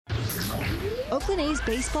Oakland A's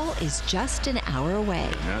baseball is just an hour away.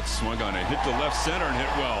 And that swung on it, hit the left center and hit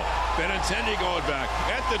well. Benintendi going back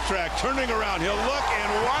at the track, turning around. He'll look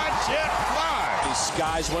and watch it fly. He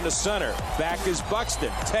skies one to center. Back is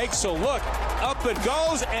Buxton. Takes a look. Up it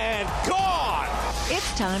goes and gone.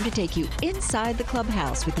 It's time to take you inside the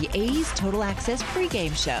clubhouse with the A's Total Access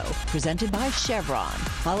pregame show, presented by Chevron.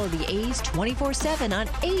 Follow the A's 24/7 on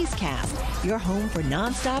A's Cast, your home for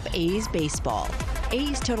nonstop A's baseball.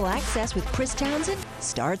 A's Total Access with Chris Townsend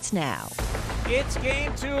starts now. It's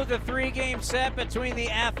game 2 of the 3-game set between the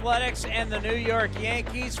Athletics and the New York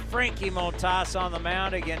Yankees. Frankie Montas on the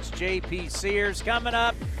mound against J.P. Sears. Coming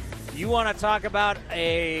up, you want to talk about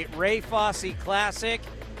a Ray Fosse classic.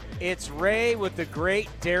 It's Ray with the great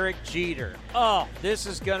Derek Jeter. Oh, this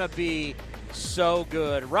is going to be so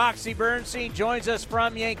good. Roxy Bernstein joins us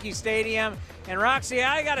from Yankee Stadium. And Roxy,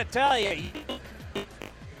 I got to tell you,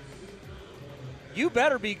 you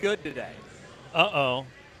better be good today. Uh-oh.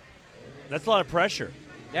 That's a lot of pressure.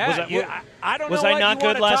 Yeah, I don't know was what I not you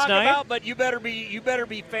want good to last talk night? about, but you better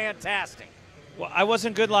be fantastic. Well, I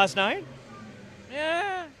wasn't good last night?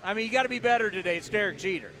 Yeah, I mean, you got to be better today. It's Derek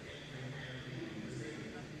Jeter.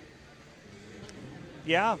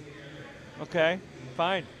 Yeah. Okay.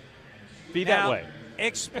 Fine. Be Now, that way.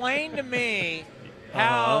 Explain to me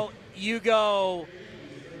how you go.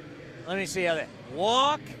 Let me see how that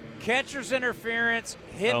walk, catcher's interference,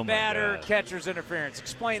 hit batter, God. catcher's interference.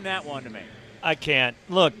 Explain that one to me. I can't.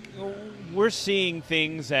 Look, we're seeing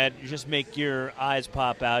things that just make your eyes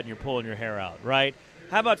pop out and you're pulling your hair out, right?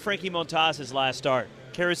 How about Frankie Montas' last start?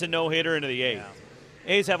 Carries a no-hitter into the 8th. Yeah.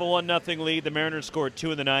 A's have a 1-0 lead. The Mariners scored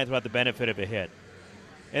 2 in the 9th without the benefit of a hit.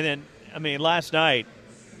 And then, I mean, last night,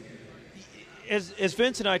 as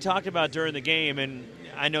Vince and I talked about during the game, and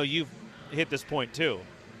I know you've hit this point too,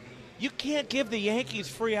 you can't give the Yankees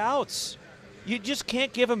free outs. You just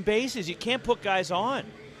can't give them bases. You can't put guys on.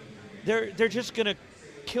 They're just going to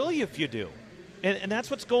kill you if you do. And that's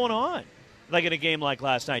what's going on, like in a game like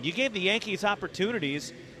last night. You gave the Yankees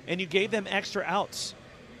opportunities, and you gave them extra outs.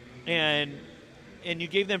 And you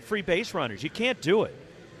gave them free base runners. You can't do it.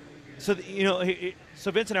 So, so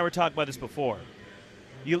Vince and I were talking about this before.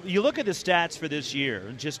 You look at the stats for this year,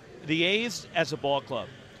 and just the A's as a ball club.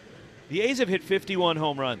 The A's have hit 51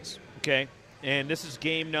 home runs, okay? And this is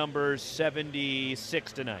game number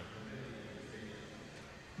 76 tonight.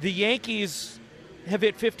 The Yankees have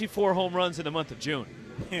hit 54 home runs in the month of June.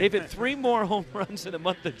 They've hit 3 more home runs in the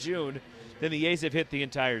month of June than the A's have hit the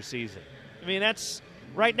entire season. I mean, that's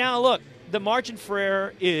right now, look, the margin for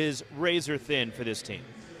error is razor thin for this team.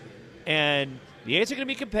 And the A's are going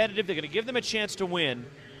to be competitive. They're going to give them a chance to win,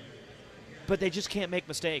 but they just can't make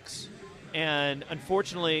mistakes. And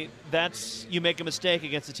unfortunately, you make a mistake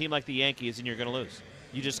against a team like the Yankees, and you're going to lose.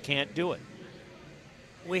 You just can't do it.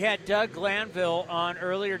 We had Doug Glanville on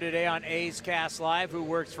earlier today on A's Cast Live, who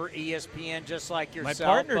works for ESPN just like yourself. My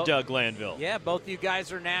partner, Doug Glanville. Yeah, both you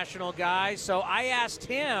guys are national guys. So I asked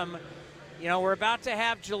him, we're about to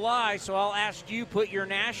have July, so I'll ask you, put your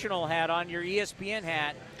national hat on, your ESPN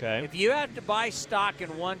hat. Okay. If you had to buy stock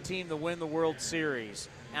in one team to win the World Series,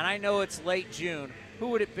 and I know it's late June, who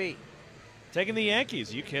would it be? Taking the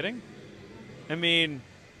Yankees. Are you kidding? I mean,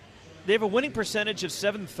 they have a winning percentage of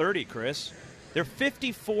 .730, Chris. They're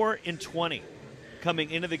 54-20 coming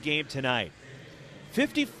into the game tonight.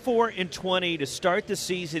 54-20 to start the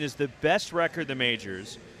season is the best record in the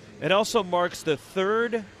majors. It also marks their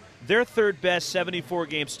third best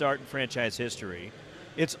 74-game start in franchise history.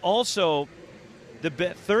 It's also the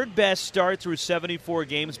third best start through 74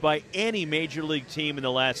 games by any major league team in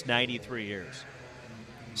the last 93 years.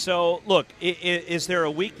 So, look, is there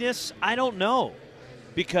a weakness? I don't know,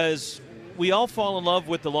 because we all fall in love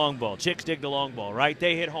with the long ball. Chicks dig the long ball, right?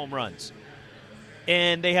 They hit home runs.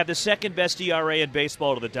 And they have the second best ERA in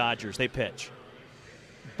baseball to the Dodgers. They pitch.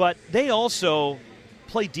 But they also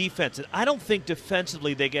play defense. And I don't think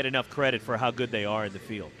defensively they get enough credit for how good they are in the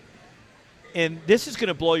field. And this is going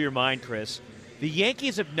to blow your mind, Chris. The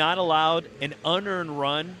Yankees have not allowed an unearned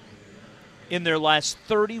run in their last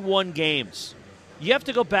 31 games. You have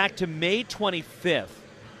to go back to May 25th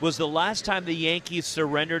was the last time the Yankees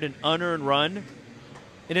surrendered an unearned run,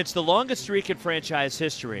 and it's the longest streak in franchise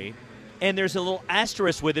history. And there's a little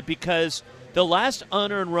asterisk with it because the last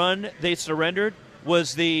unearned run they surrendered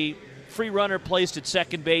was the free runner placed at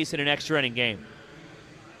second base in an extra inning game.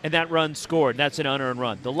 And that run scored. That's an unearned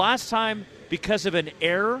run. The last time, because of an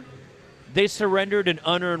error, they surrendered an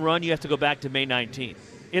unearned run, you have to go back to May 19th.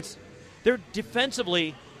 They're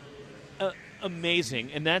defensively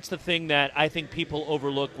amazing, and that's the thing that I think people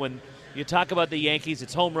overlook when you talk about the Yankees.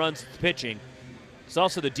 It's home runs, it's pitching. It's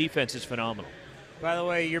also the defense is phenomenal. By the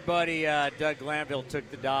way, your buddy Doug Glanville took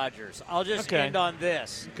the Dodgers. I'll just end on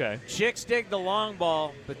this. Okay. Chicks dig the long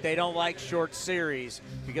ball, but they don't like short series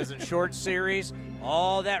because in short series,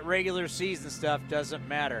 all that regular season stuff doesn't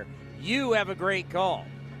matter. You have a great call.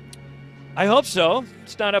 I hope so.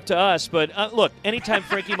 It's not up to us, but look, anytime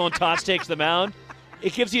Frankie Montas takes the mound,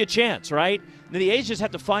 it gives you a chance, right? The A's just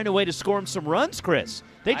have to find a way to score him some runs, Chris.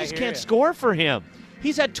 They just can't score for him.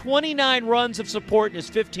 He's had 29 runs of support in his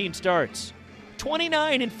 15 starts.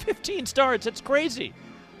 29 in 15 starts. That's crazy.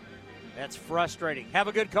 That's frustrating. Have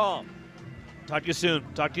a good call. Talk to you soon.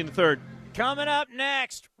 Talk to you in the third. Coming up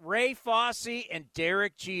next, Ray Fosse and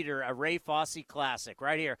Derek Jeter, a Ray Fosse classic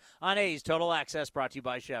right here on A's Total Access, brought to you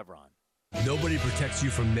by Chevron. Nobody protects you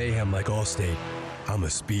from mayhem like Allstate. I'm a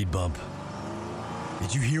speed bump.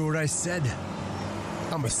 Did you hear what I said?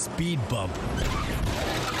 I'm a speed bump.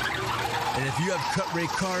 And if you have cut rate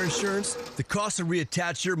car insurance, the cost to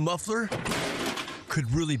reattach your muffler could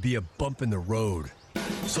really be a bump in the road.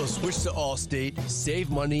 So switch to Allstate, save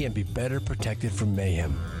money, and be better protected from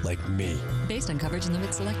mayhem, like me. Based on coverage and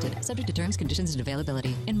limits selected, subject to terms, conditions, and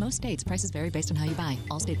availability. In most states, prices vary based on how you buy.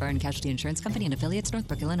 Allstate Bar and Casualty Insurance Company and affiliates,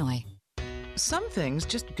 Northbrook, Illinois. Some things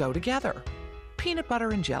just go together. Peanut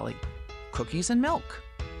butter and jelly, cookies and milk,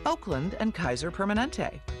 Oakland and Kaiser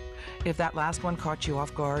Permanente. If that last one caught you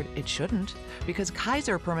off guard, it shouldn't, because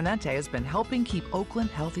Kaiser Permanente has been helping keep Oakland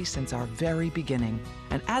healthy since our very beginning.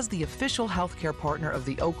 And as the official healthcare partner of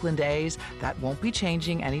the Oakland A's, that won't be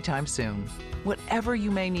changing anytime soon. Whatever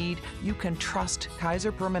you may need, you can trust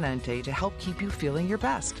Kaiser Permanente to help keep you feeling your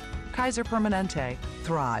best. Kaiser Permanente.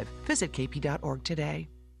 Thrive. Visit kp.org today.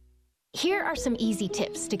 Here are some easy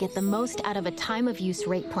tips to get the most out of a time-of-use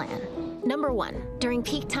rate plan. Number 1, during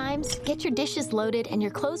peak times, get your dishes loaded and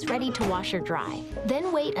your clothes ready to wash or dry.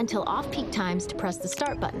 Then wait until off-peak times to press the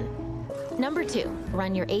start button. Number 2,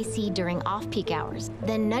 run your AC during off-peak hours.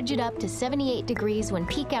 Then nudge it up to 78 degrees when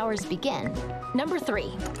peak hours begin. Number 3,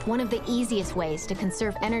 one of the easiest ways to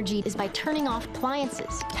conserve energy is by turning off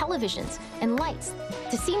appliances, televisions, and lights.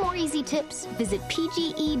 To see more easy tips, visit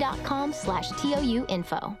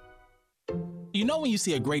pge.com/TOUinfo. You know when you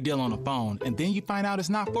see a great deal on a phone and then you find out it's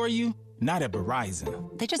not for you? Not at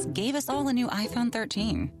Verizon. They just gave us all a new iPhone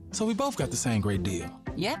 13. So we both got the same great deal.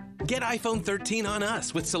 Yep. Get iPhone 13 on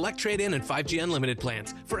us with select trade-in and 5G unlimited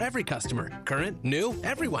plans for every customer. Current, new,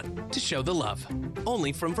 everyone. To show the love.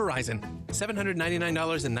 Only from Verizon.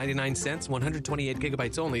 $799.99, 128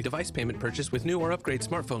 gigabytes only. Device payment purchase with new or upgrade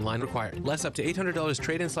smartphone line required. Less up to $800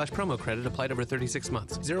 trade-in/promo credit applied over 36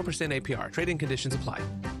 months. 0% APR. Trade-in conditions apply.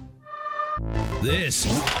 This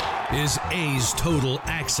is A's Total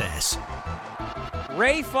Access.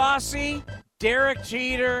 Ray Fosse, Derek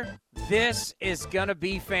Jeter, this is going to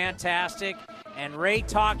be fantastic. And Ray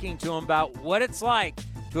talking to him about what it's like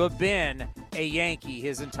to have been a Yankee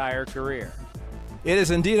his entire career. It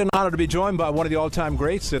is indeed an honor to be joined by one of the all-time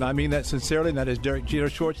greats, and I mean that sincerely, and that is Derek Jeter,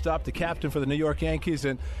 shortstop, the captain for the New York Yankees.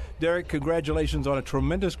 And Derek, congratulations on a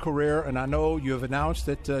tremendous career, and I know you have announced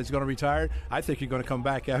that he's going to retire. I think you're going to come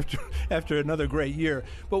back after another great year.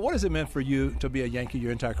 But what has it meant for you to be a Yankee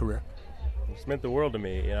your entire career? It's meant the world to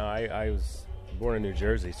me. You know, I was born in New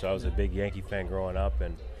Jersey, so I was a big Yankee fan growing up,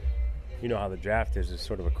 and you know how the draft is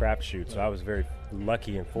sort of a crapshoot. So I was very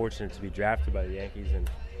lucky and fortunate to be drafted by the Yankees, and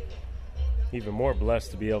even more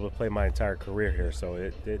blessed to be able to play my entire career here. So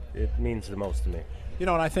it means the most to me. You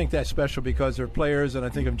know, and I think that's special because there are players, and I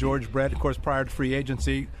think of George Brett, of course, prior to free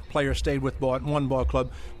agency, players stayed with one ball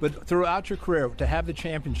club. But throughout your career, to have the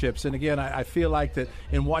championships, and again, I feel like that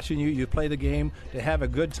in watching you play the game, to have a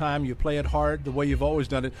good time, you play it hard the way you've always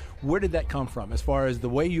done it. Where did that come from as far as the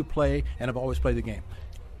way you play and have always played the game?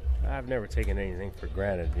 I've never taken anything for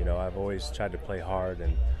granted. You know, I've always tried to play hard.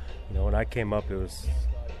 And, you know, when I came up, it was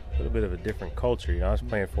a little bit of a different culture. You know, I was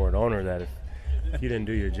playing for an owner that if you didn't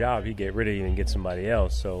do your job, he'd get rid of you and get somebody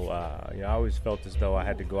else. So, you know, I always felt as though I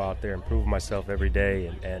had to go out there and prove myself every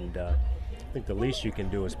day. And I think the least you can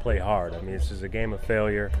do is play hard. I mean, this is a game of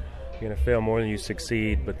failure. You're going to fail more than you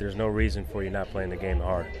succeed, but there's no reason for you not playing the game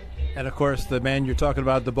hard. And, of course, the man you're talking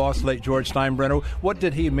about, the boss, late George Steinbrenner, what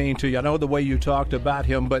did he mean to you? I know the way you talked about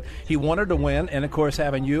him, but he wanted to win, and, of course,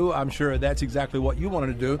 having you, I'm sure that's exactly what you wanted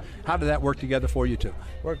to do. How did that work together for you two?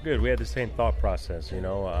 Worked good. We had the same thought process, you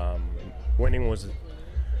know. Winning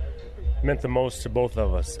meant the most to both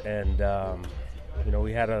of us, and, you know,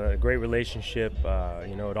 we had a great relationship.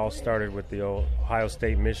 You know, it all started with the Ohio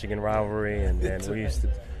State-Michigan rivalry, and we used to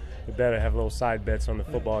better have little side bets on the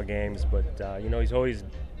football games, but, you know, he's always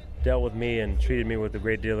dealt with me and treated me with a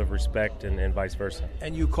great deal of respect and vice versa.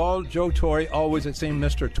 And you called Joe Torre always, it seemed,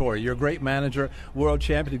 Mr. Torre. You're a great manager, world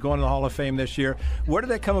champion, going to the Hall of Fame this year. Where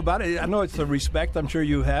did that come about? I know it's the respect I'm sure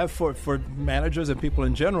you have for managers and people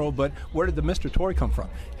in general, but where did the Mr. Torre come from?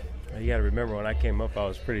 You got to remember, when I came up, I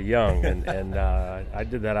was pretty young, and I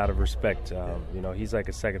did that out of respect. He's like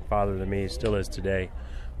a second father to me, still is today.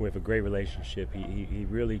 We have a great relationship. He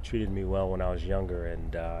really treated me well when I was younger,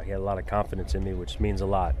 and he had a lot of confidence in me, which means a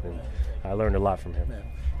lot, and I learned a lot from him. Yeah.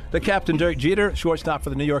 The captain, Derek Jeter, shortstop for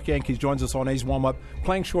the New York Yankees, joins us on A's warm-up,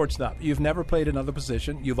 playing shortstop. You've never played another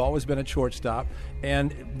position. You've always been at shortstop,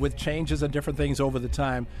 and with changes and different things over the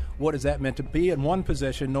time, what has that meant to be in one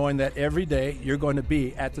position, knowing that every day you're going to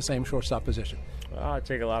be at the same shortstop position? Well, I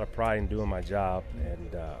take a lot of pride in doing my job,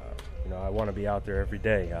 and I want to be out there every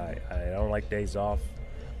day. I don't like days off.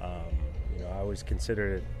 I always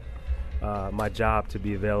consider it my job to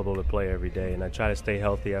be available to play every day, and I try to stay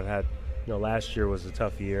healthy. I've had, last year was a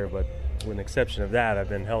tough year, but with an exception of that, I've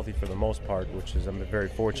been healthy for the most part, which is I'm very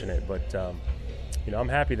fortunate. But I'm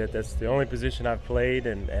happy that that's the only position I've played,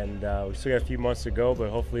 and we still got a few months to go, but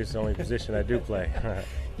hopefully it's the only position I do play.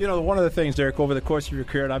 One of the things, Derek, over the course of your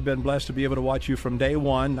career, and I've been blessed to be able to watch you from day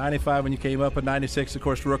one, 95 when you came up, and 96, of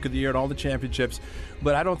course, Rookie of the Year and all the championships.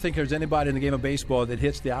 But I don't think there's anybody in the game of baseball that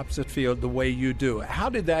hits the opposite field the way you do. How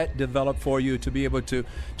did that develop for you to be able to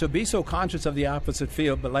be so conscious of the opposite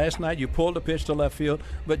field? But last night you pulled a pitch to left field,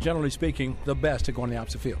 but generally speaking, the best to go on the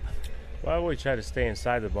opposite field. Well, I always try to stay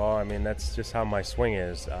inside the ball. I mean, that's just how my swing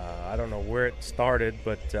is. I don't know where it started,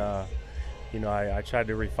 but I tried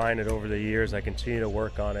to refine it over the years. I continue to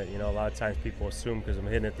work on it. A lot of times people assume because I'm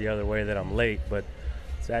hitting it the other way that I'm late, but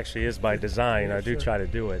it actually is by design. I do try to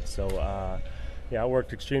do it. So, I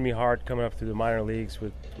worked extremely hard coming up through the minor leagues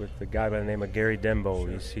with the guy by the name of Gary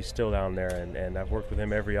Dembo. He's still down there, and I've worked with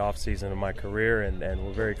him every offseason of my career, and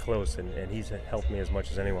we're very close, and he's helped me as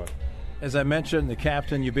much as anyone. As I mentioned, the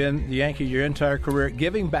captain, you've been the Yankee your entire career,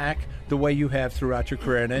 giving back the way you have throughout your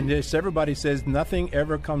career. And just everybody says nothing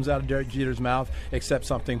ever comes out of Derek Jeter's mouth except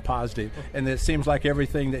something positive. And it seems like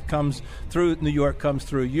everything that comes through New York comes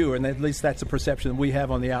through you, and at least that's the perception we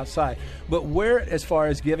have on the outside. But where, as far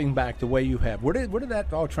as giving back the way you have, where did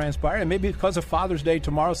that all transpire? And maybe because of Father's Day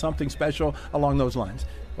tomorrow, something special along those lines.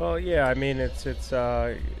 Well, yeah, I mean,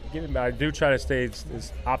 I do try to stay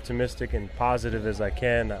as optimistic and positive as I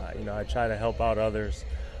can. I try to help out others.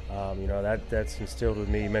 That's instilled with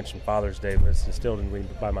me. You mentioned Father's Day, but it's instilled in me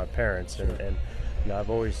by my parents. Sure. And I've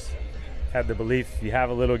always had the belief, if you have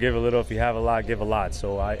a little, give a little. If you have a lot, give a lot.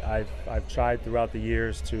 So I've tried throughout the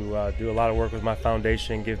years to do a lot of work with my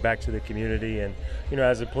foundation, give back to the community. And,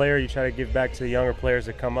 as a player, you try to give back to the younger players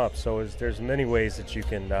that come up. So there's many ways that you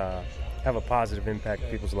can have a positive impact in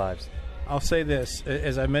people's lives. I'll say this.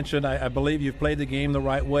 As I mentioned, I believe you've played the game the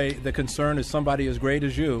right way. The concern is somebody as great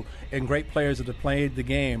as you and great players that have played the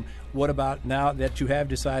game. What about now that you have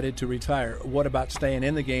decided to retire? What about staying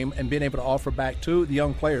in the game and being able to offer back to the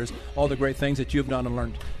young players all the great things that you've done and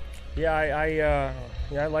learned? Yeah,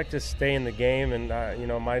 I like to stay in the game, and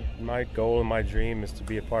my goal and my dream is to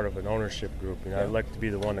be a part of an ownership group. I'd like to be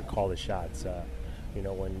the one to call the shots.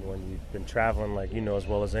 When you've been traveling, like as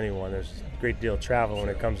well as anyone, there's a great deal of travel when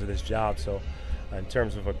it comes to this job. So in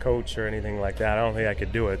terms of a coach or anything like that, I don't think I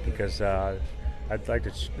could do it because I'd like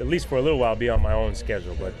to, at least for a little while, be on my own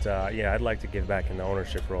schedule. But, I'd like to give back in the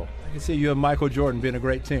ownership role. I can see you and Michael Jordan being a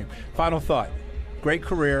great team. Final thought. Great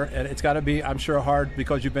career, and it's got to be, I'm sure, hard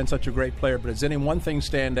because you've been such a great player, but does any one thing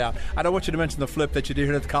stand out? I don't want you to mention the flip that you did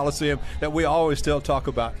here at the Coliseum that we always still talk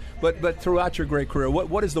about, but throughout your great career,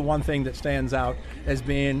 what is the one thing that stands out as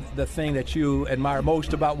being the thing that you admire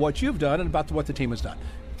most about what you've done and about what the team has done?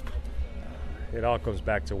 It all comes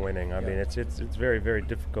back to winning. I mean, it's very, very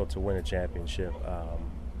difficult to win a championship,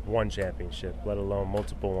 one championship, let alone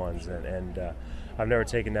multiple ones, and I've never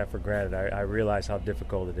taken that for granted. I realize how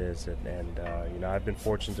difficult it is, and I've been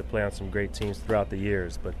fortunate to play on some great teams throughout the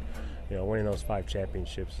years, but winning those 5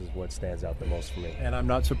 championships is what stands out the most for me. And I'm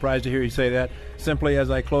not surprised to hear you say that. Simply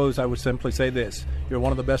as I close, I would simply say this. You're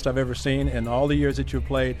one of the best I've ever seen in all the years that you've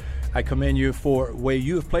played. I commend you for the way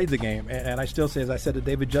you have played the game. And I still say, as I said to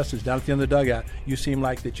David Justice down at the end of the dugout, you seem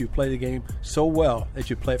like that you play the game so well that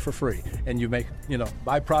you play it for free. And you make,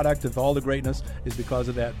 byproduct of all the greatness is because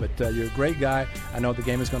of that. But you're a great guy. I know the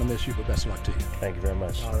game is going to miss you, but best of luck to you. Thank you very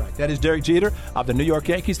much. All right. That is Derek Jeter of the New York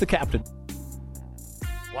Yankees, the captain.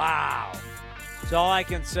 Wow. That's all I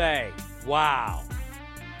can say. Wow.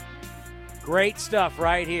 Great stuff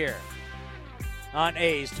right here on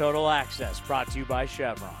A's Total Access, brought to you by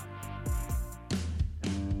Chevron.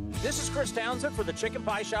 This is Chris Townsend for the Chicken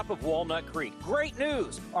Pie Shop of Walnut Creek. Great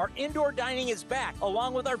news! Our indoor dining is back,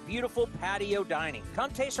 along with our beautiful patio dining.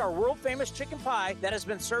 Come taste our world-famous chicken pie that has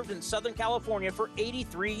been served in Southern California for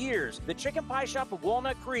 83 years. The Chicken Pie Shop of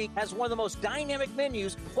Walnut Creek has one of the most dynamic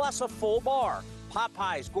menus, plus a full bar. Pot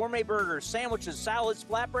pies, gourmet burgers, sandwiches, salads,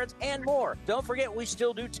 flatbreads, and more. Don't forget, we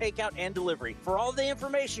still do takeout and delivery. For all the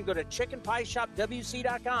information, go to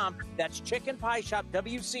chickenpieshopwc.com. That's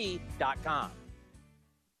chickenpieshopwc.com.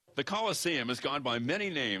 The Coliseum has gone by many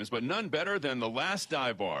names, but none better than the Last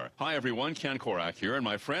Dive Bar. Hi, everyone. Ken Korak here, and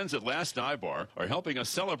my friends at Last Dive Bar are helping us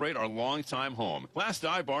celebrate our longtime home. Last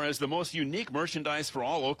Dive Bar has the most unique merchandise for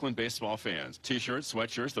all Oakland baseball fans. T-shirts,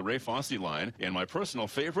 sweatshirts, the Ray Fosse line, and my personal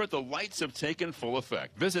favorite, the lights have taken full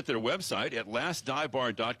effect. Visit their website at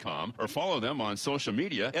lastdivebar.com or follow them on social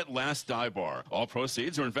media at Last Dive Bar. All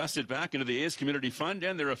proceeds are invested back into the A's Community Fund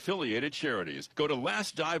and their affiliated charities. Go to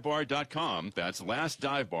lastdivebar.com. That's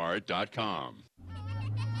lastdivebar.com.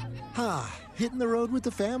 Hitting the road with the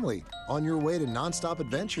family. On your way to nonstop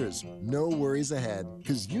adventures. No worries ahead,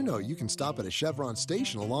 because you know you can stop at a Chevron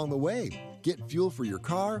station along the way. Get fuel for your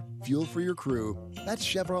car, fuel for your crew. That's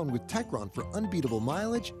Chevron with Techron for unbeatable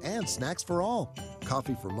mileage and snacks for all.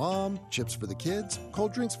 Coffee for mom, chips for the kids,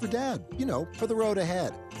 cold drinks for dad. You know, for the road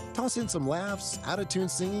ahead. Toss in some laughs, out-of-tune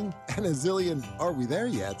singing, and a zillion "Are we there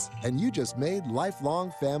yet?" And you just made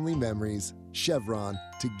lifelong family memories. Chevron,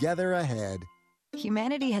 together ahead.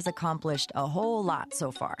 Humanity has accomplished a whole lot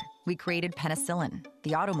so far. We created penicillin,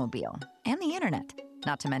 the automobile, and the internet,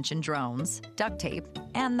 not to mention drones, duct tape,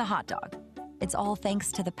 and the hot dog. It's all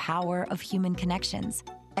thanks to the power of human connections.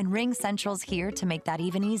 And Ring Central's here to make that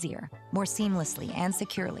even easier, more seamlessly and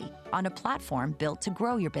securely, on a platform built to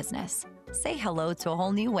grow your business. Say hello to a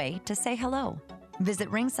whole new way to say hello.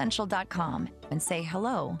 Visit ringcentral.com and say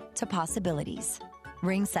hello to possibilities.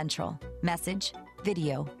 Ring Central. Message,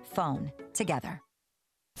 video, phone, together.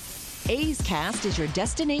 A's Cast is your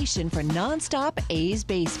destination for nonstop A's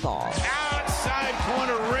baseball. Outside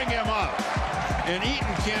corner, ring him up. And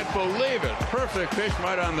Eaton can't believe it. Perfect pitch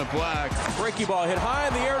right on the black. Breaky ball hit high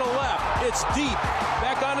in the air to left. It's deep.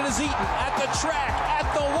 Back on it is Eaton. At the track,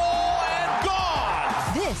 at the wall, and gone!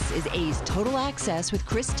 This is A's Total Access with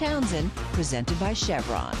Chris Townsend, presented by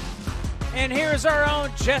Chevron. And here's our own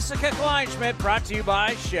Jessica Kleinschmidt, brought to you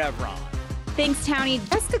by Chevron. Thanks, Townie.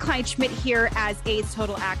 Jessica Kleinschmidt here as A's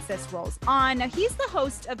Total Access rolls on. Now, he's the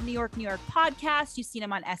host of New York podcast. You've seen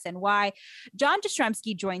him on SNY. John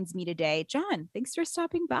Jastrzemski joins me today. John, thanks for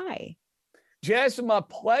stopping by. Jess, my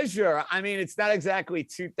pleasure. I mean, it's not exactly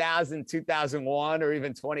 2000, 2001, or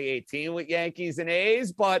even 2018 with Yankees and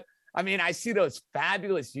A's, but I mean, I see those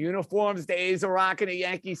fabulous uniforms the A's are rocking at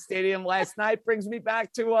Yankee Stadium last night. Brings me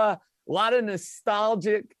back to a lot of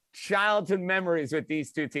nostalgic childhood memories with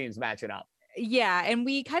these two teams matching up. Yeah, and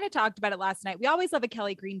we kind of talked about it last night. We always love a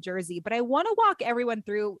Kelly Green jersey, but I want to walk everyone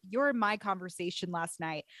through your and my conversation last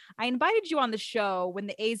night. I invited you on the show when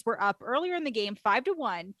the A's were up earlier in the game,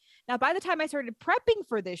 5-1. Now, by the time I started prepping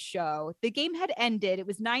for this show, the game had ended. It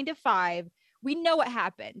was 9-5. We know what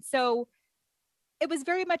happened. So it was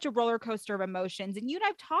very much a roller coaster of emotions. And you and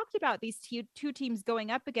I've talked about these two teams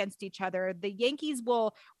going up against each other. The Yankees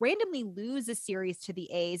will randomly lose a series to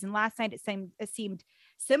the A's. And last night it seemed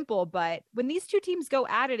simple, but when these two teams go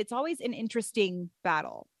at it, it's always an interesting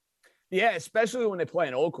battle. Yeah, especially when they play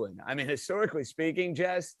in Oakland. I mean, historically speaking,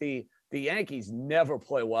 Jess, the Yankees never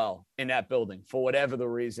play well in that building for whatever the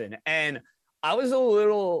reason. And I was a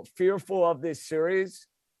little fearful of this series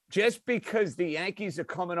just because the Yankees are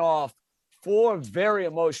coming off 4 very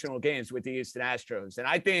emotional games with the Houston Astros. And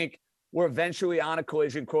I think we're eventually on a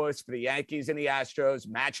collision course for the Yankees and the Astros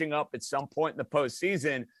matching up at some point in the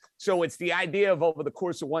postseason. So it's the idea of over the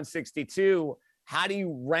course of 162, how do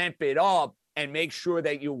you ramp it up and make sure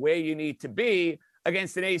that you're where you need to be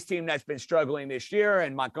against an A's team that's been struggling this year?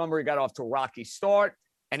 And Montgomery got off to a rocky start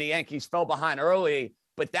and the Yankees fell behind early,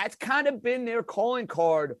 but that's kind of been their calling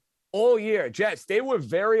card all year. Jets, they were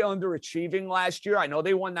very underachieving last year. I know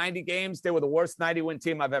they won 90 games. They were the worst 90-win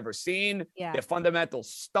team I've ever seen. Yeah. Their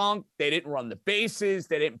fundamentals stunk. They didn't run the bases.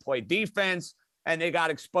 They didn't play defense, and they got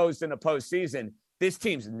exposed in the postseason. This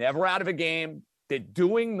team's never out of a game. They're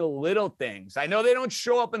doing the little things. I know they don't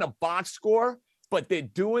show up in a box score, but they're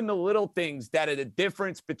doing the little things that are the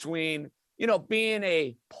difference between, you know, being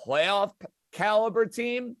a playoff caliber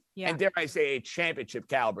team and, dare I say, a championship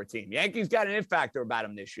caliber team. Yankees got an it factor about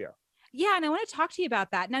them this year. Yeah, and I want to talk to you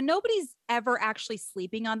about that. Now, nobody's ever actually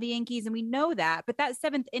sleeping on the Yankees, and we know that. But that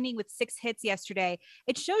 7th inning with 6 hits yesterday,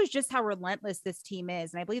 it shows just how relentless this team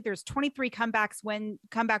is. And I believe there's 23 comeback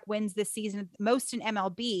wins this season, most in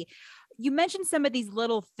MLB. You mentioned some of these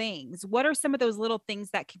little things. What are some of those little things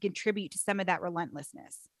that can contribute to some of that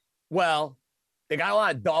relentlessness? Well, they got a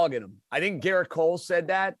lot of dog in them. I think Garrett Cole said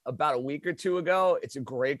that about a week or two ago. It's a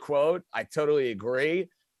great quote. I totally agree.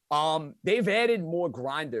 They've added more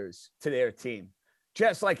grinders to their team.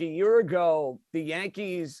 Just like a year ago, the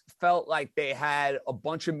Yankees felt like they had a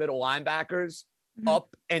bunch of middle linebackers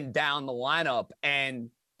up and down the lineup, and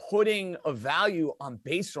putting a value on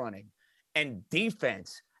base running and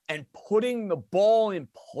defense and putting the ball in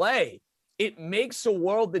play. It makes a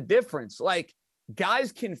world of difference. Like,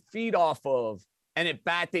 guys can feed off of an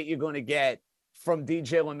at-bat that you're going to get from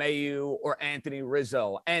DJ LeMahieu or Anthony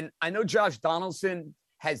Rizzo. And I know Josh Donaldson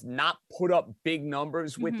has not put up big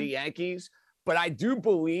numbers with the Yankees, but I do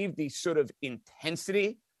believe the sort of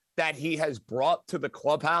intensity that he has brought to the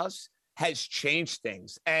clubhouse has changed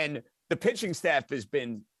things. And the pitching staff has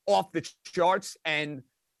been off the charts, and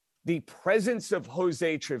the presence of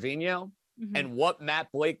Jose Trevino and what Matt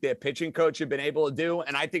Blake, their pitching coach, have been able to do,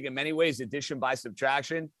 and I think in many ways, addition by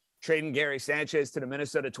subtraction, trading Gary Sanchez to the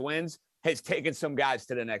Minnesota Twins has taken some guys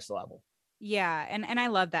to the next level. Yeah, and I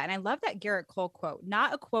love that. And I love that Garrett Cole quote,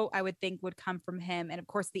 not a quote I would think would come from him. And of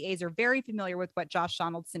course, the A's are very familiar with what Josh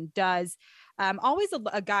Donaldson does. Always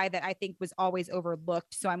a guy that I think was always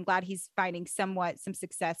overlooked. So I'm glad he's finding some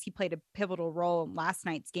success. He played a pivotal role in last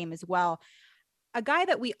night's game as well. A guy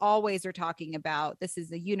that we always are talking about, this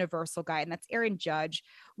is a universal guy, and that's Aaron Judge.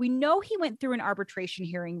 We know he went through an arbitration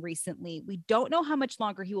hearing recently. We don't know how much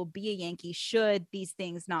longer he will be a Yankee should these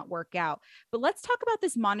things not work out. But let's talk about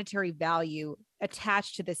this monetary value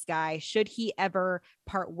attached to this guy should he ever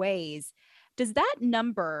part ways. Does that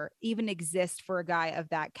number even exist for a guy of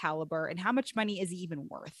that caliber, and how much money is he even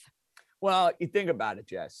worth? Well, you think about it,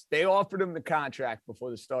 Jess. They offered him the contract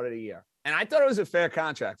before the start of the year. And I thought it was a fair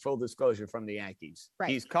contract, full disclosure, from the Yankees.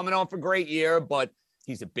 Right. He's coming off a great year, but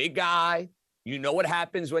he's a big guy. You know what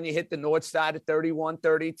happens when you hit the north side of 31,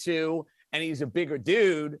 32, and he's a bigger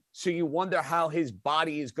dude. So you wonder how his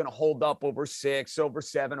body is going to hold up over 6, over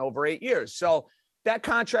 7, over 8 years. So that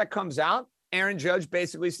contract comes out. Aaron Judge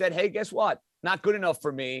basically said, hey, guess what? Not good enough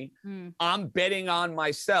for me. I'm betting on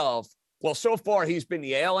myself. Well, so far, he's been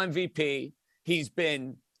the AL MVP. He's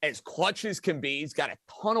been as clutch as can be. He's got a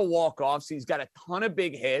ton of walk-offs. He's got a ton of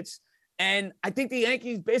big hits. And I think the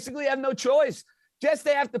Yankees basically have no choice. Just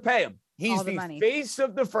they have to pay him. He's the face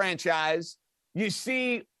of the franchise. You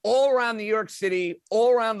see all around New York City,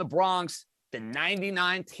 all around the Bronx, the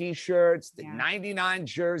 99 T-shirts, the 99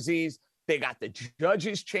 jerseys. They got the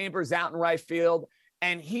judges' chambers out in right field.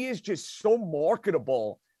 And he is just so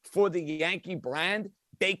marketable for the Yankee brand.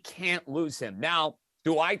 They can't lose him. Now,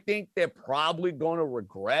 do I think they're probably going to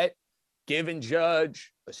regret giving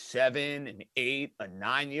Judge a 7, an 8, a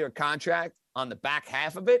 9-year contract on the back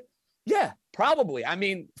half of it? Yeah, probably. I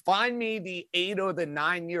mean, find me the 8 or the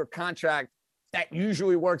 9-year contract that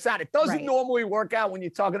usually works out. It doesn't normally work out when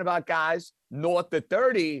you're talking about guys north of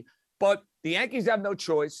 30, but the Yankees have no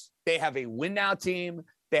choice. They have a win-now team.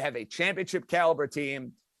 They have a championship caliber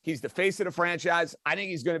team. He's the face of the franchise. I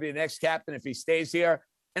think he's going to be the next captain if he stays here.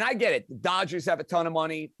 And I get it. The Dodgers have a ton of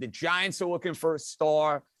money. The Giants are looking for a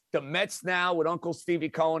star. The Mets now with Uncle Stevie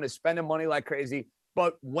Cohen is spending money like crazy.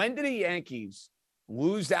 But when do the Yankees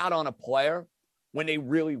lose out on a player when they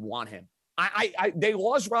really want him? They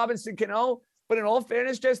lost Robinson Cano, but in all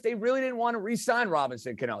fairness, Jess, they really didn't want to re-sign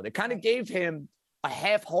Robinson Cano. They kind of gave him a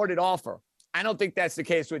half-hearted offer. I don't think that's the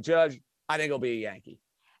case with Judge. I think he'll be a Yankee.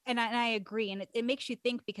 And I agree. And it makes you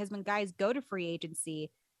think, because when guys go to free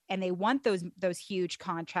agency and they want those huge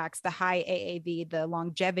contracts, the high AAV, the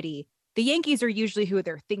longevity, the Yankees are usually who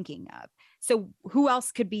they're thinking of. So who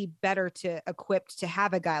else could be better equipped to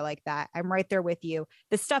have a guy like that? I'm right there with you.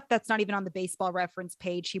 The stuff that's not even on the Baseball Reference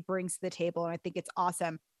page, he brings to the table, and I think it's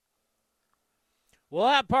awesome. We'll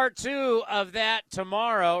have part 2 of that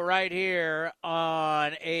tomorrow right here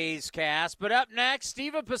on A's Cast. But up next,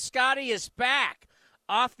 Steven Piscotty is back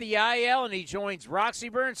off the IL, and he joins Roxy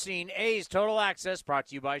Bernstein. A's Total Access, brought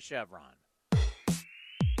to you by Chevron.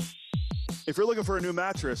 If you're looking for a new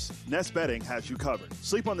mattress, Nest Bedding has you covered.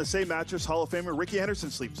 Sleep on the same mattress Hall of Famer Ricky Henderson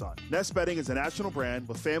sleeps on. Nest Bedding is a national brand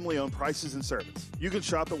with family-owned prices and service. You can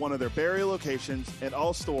shop at one of their Barrie locations, and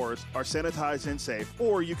all stores are sanitized and safe,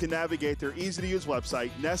 or you can navigate their easy-to-use website,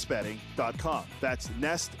 nestbedding.com. That's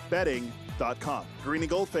nestbedding.com. Green and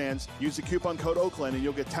gold fans, use the coupon code Oakland and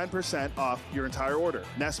you'll get 10% off your entire order.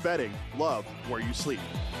 Nest Bedding, love where you sleep.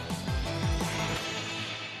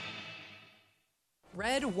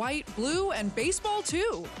 red, white, blue, and baseball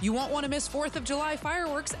too. You won't want to miss 4th of July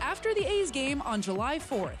fireworks after the A's game on July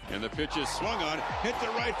 4th. And the pitch is swung on, hit the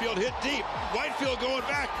right field, hit deep. Whitefield going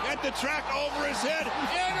back at the track, over his head,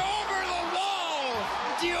 and over the wall.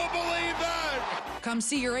 Do you believe that? Come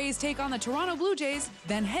see your A's take on the Toronto Blue Jays,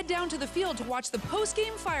 then head down to the field to watch the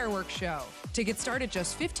post-game fireworks show. Tickets start at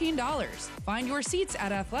just $15. Find your seats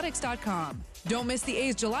at athletics.com. Don't miss the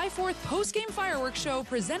A's July 4th post-game fireworks show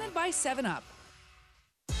presented by 7-Up.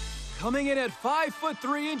 Coming in at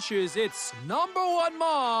 5'3", it's number one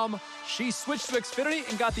mom. She switched to Xfinity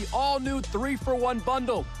and got the all-new 3-for-1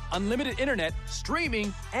 bundle. Unlimited internet,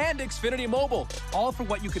 streaming, and Xfinity Mobile. All for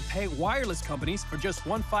what you could pay wireless companies for just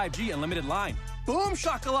one 5G unlimited line. Boom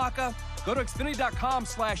shakalaka! Go to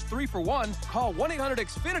Xfinity.com/3for1, call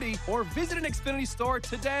 1-800-XFINITY, or visit an Xfinity store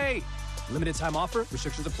today. Limited time offer,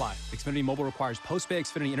 restrictions apply. Xfinity Mobile requires post-pay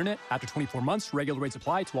Xfinity internet. After 24 months, regular rates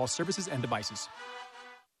apply to all services and devices.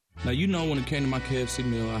 Now, you know when it came to my KFC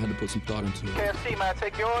meal, I had to put some thought into it. KFC, may I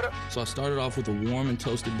take your order? So I started off with a warm and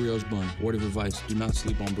toasted brioche bun. Word of advice, do not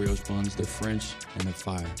sleep on brioche buns. They're French and they're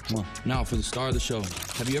fire. Now, for the star of the show,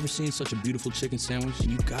 have you ever seen such a beautiful chicken sandwich?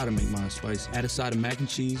 You gotta make mine spicy. Add a side of mac and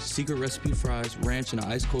cheese, secret recipe fries, ranch, and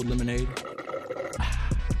an ice-cold lemonade.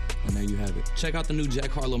 And there you have it. Check out the new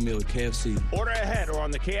Jack Harlow meal at KFC. Order ahead or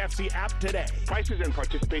on the KFC app today. Prices and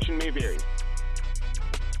participation may vary.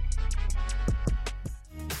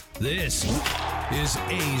 This is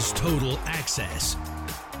A's Total Access.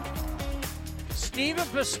 Stephen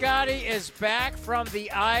Piscotty is back from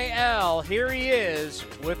the IL. Here he is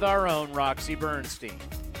with our own Roxy Bernstein.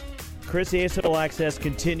 Chris, A's Total Access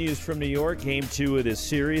continues from New York. Game 2 of this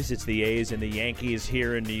series. It's the A's and the Yankees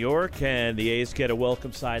here in New York. And the A's get a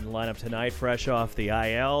welcome side in the lineup tonight, fresh off the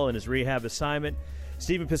IL and his rehab assignment.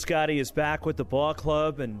 Stephen Piscotty is back with the ball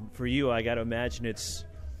club. And for you, I got to imagine it's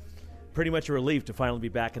pretty much a relief to finally be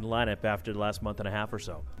back in the lineup after the last month and a half or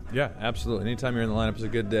so. Yeah, absolutely. Anytime you're in the lineup is a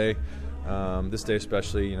good day. This day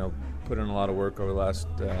especially, put in a lot of work over the last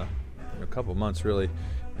couple of months, really.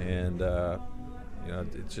 And,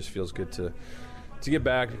 it just feels good to get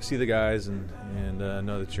back, see the guys, and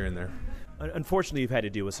know that you're in there. Unfortunately, you've had to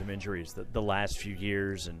deal with some injuries the last few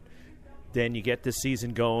years, and then you get this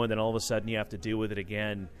season going, then all of a sudden you have to deal with it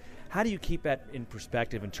again. How do you keep that in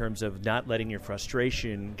perspective in terms of not letting your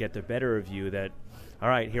frustration get the better of you that, all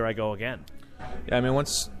right, here I go again? Yeah, I mean,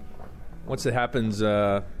 once it happens,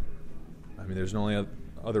 there's no only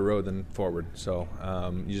other road than forward. So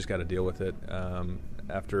you just got to deal with it.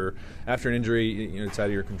 After an injury, it's out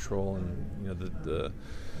of your control, and the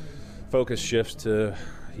focus shifts to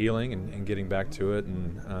healing and getting back to it.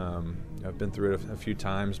 And I've been through it a few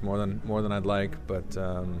times, more than I'd like, but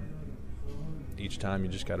each time you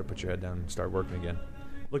just got to put your head down and start working again.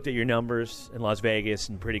 Looked at your numbers in Las Vegas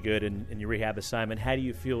and pretty good in your rehab assignment. How do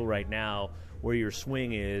you feel right now where your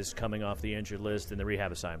swing is coming off the injured list in the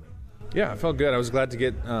rehab assignment? Yeah, I felt good. I was glad to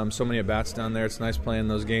get so many at-bats down there. It's nice playing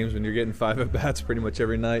those games when you're getting 5 at-bats pretty much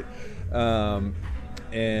every night. I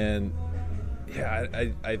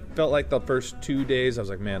felt like the first 2 days I was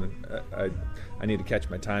like, man, I need to catch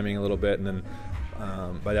my timing a little bit. And then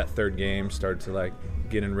by that third game, started to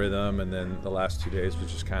get in rhythm. And then the last 2 days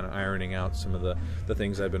was just kind of ironing out some of the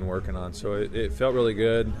things I've been working on. So it felt really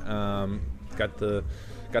good. Got the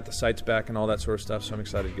sights back and all that sort of stuff. So I'm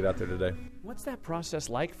excited to get out there today. What's that process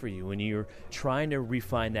like for you when you're trying to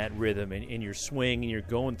refine that rhythm in your swing and you're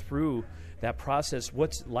going through that process?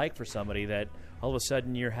 What's it like for somebody that all of a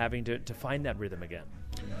sudden you're having to find that rhythm again?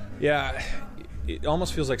 Yeah, it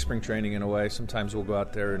almost feels like spring training in a way. Sometimes we'll go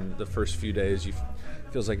out there and the first few days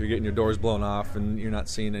feels like you're getting your doors blown off and you're not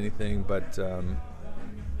seeing anything. But a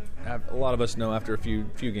lot of us know after a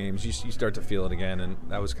few games you start to feel it again, and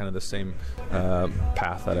that was kind of the same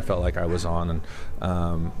path that I felt like I was on.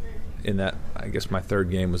 And in that, I guess my third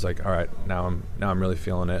game was like, all right, now I'm really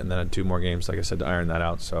feeling it, and then I had 2 more games, like I said, to iron that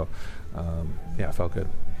out. So I felt good.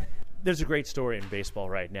 There's a great story in baseball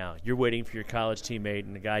right now. You're waiting for your college teammate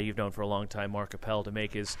and the guy you've known for a long time, Mark Appel, to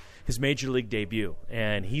make his major league debut,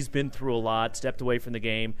 and he's been through a lot, stepped away from the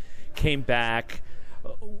game, came back.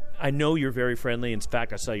 I know you're very friendly. In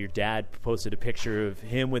fact, I saw your dad posted a picture of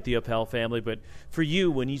him with the Appel family. But for you,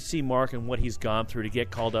 when you see Mark and what he's gone through to get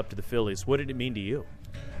called up to the Phillies, what did it mean to you?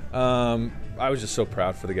 I was just so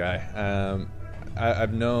proud for the guy.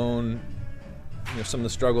 I've known some of the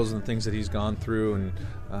struggles and the things that he's gone through, and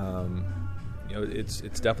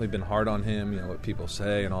it's definitely been hard on him. What people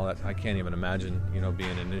say and all that. I can't even imagine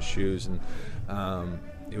being in his shoes, and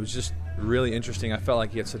it was just really interesting. I felt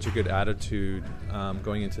like he had such a good attitude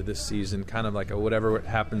going into this season, kind of like a whatever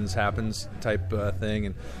happens type thing,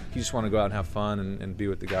 and he just wanted to go out and have fun and be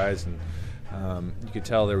with the guys. And You could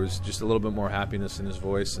tell there was just a little bit more happiness in his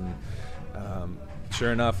voice, and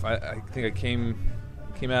sure enough, I think I came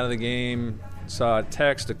out of the game, saw a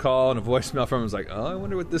text, a call, and a voicemail from him. I was like, oh, I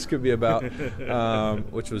wonder what this could be about,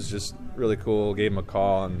 which was just really cool. Gave him a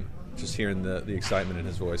call, and just hearing the excitement in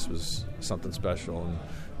his voice was something special, and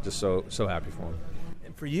just so happy for him.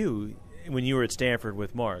 And for you, when you were at Stanford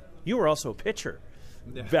with Mark, you were also a pitcher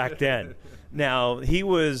back then. Now, he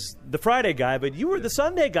was the Friday guy, but you were the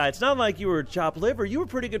Sunday guy. It's not like you were chopped liver. You were a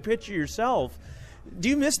pretty good pitcher yourself. Do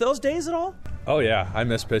you miss those days at all? Oh, yeah. I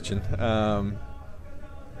miss pitching.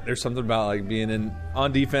 There's something about like being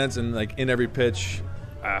on defense and like in every pitch.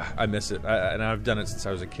 I miss it. And I've done it since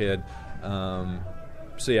I was a kid.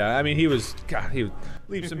 So, yeah, I mean, he was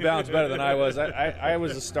leaps and bounds better than I was. I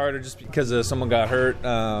was a starter just because someone got hurt.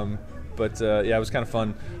 But it was kind of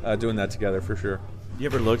fun doing that together for sure. You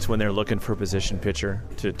ever looked when they're looking for a position pitcher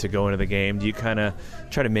to go into the game? Do you kind of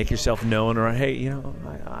try to make yourself known, or hey,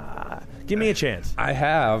 give me a chance? I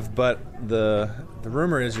have, but the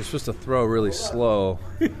rumor is you're supposed to throw really slow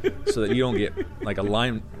so that you don't get like a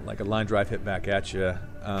line drive hit back at you,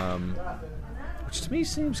 which to me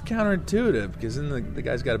seems counterintuitive because then the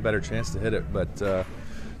guy's got a better chance to hit it. But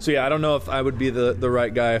I don't know if I would be the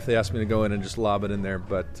right guy if they asked me to go in and just lob it in there.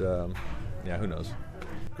 But who knows?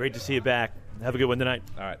 Great to see you back. Have a good one tonight.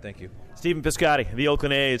 All right, thank you. Stephen Piscotty, the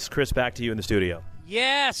Oakland A's. Chris, back to you in the studio.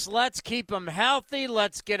 Yes, let's keep them healthy.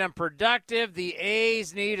 Let's get them productive. The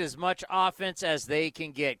A's need as much offense as they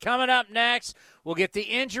can get. Coming up next, we'll get the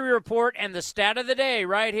injury report and the stat of the day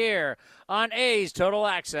right here on A's Total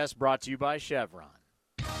Access, brought to you by Chevron.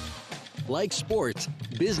 Like sports,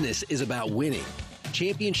 business is about winning.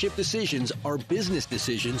 Championship decisions are business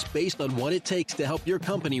decisions based on what it takes to help your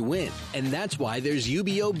company win. And that's why there's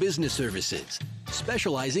UBO Business Services,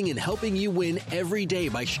 specializing in helping you win every day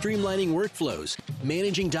by streamlining workflows,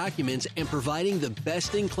 managing documents, and providing the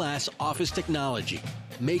best-in-class office technology.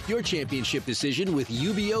 Make your championship decision with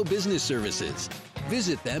UBO Business Services.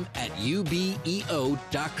 Visit them at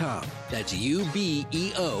ubeo.com. That's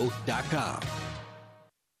ubeo.com.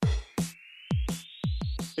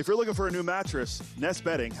 If you're looking for a new mattress, Nest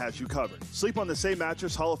Bedding has you covered. Sleep on the same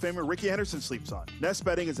mattress Hall of Famer Ricky Henderson sleeps on. Nest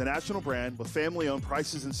Bedding is a national brand with family-owned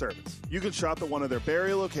prices and service. You can shop at one of their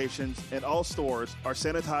Barrier locations, and all stores are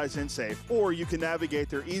sanitized and safe, or you can navigate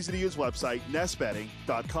their easy-to-use website,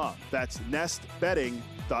 nestbedding.com. That's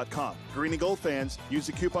nestbedding.com. Green and gold fans, use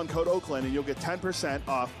the coupon code Oakland and you'll get 10%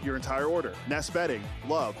 off your entire order. Nest Bedding,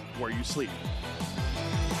 love where you sleep.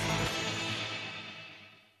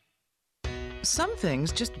 Some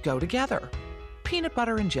things just go together. Peanut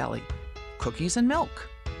butter and jelly, cookies and milk,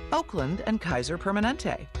 Oakland and Kaiser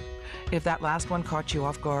Permanente. If that last one caught you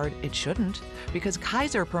off guard, it shouldn't, because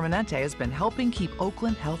Kaiser Permanente has been helping keep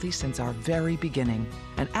Oakland healthy since our very beginning.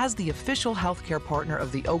 And as the official healthcare partner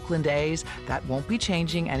of the Oakland A's, that won't be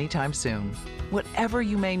changing anytime soon. Whatever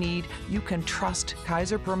you may need, you can trust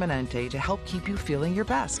Kaiser Permanente to help keep you feeling your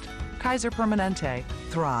best. Kaiser Permanente.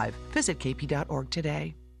 Thrive. Visit kp.org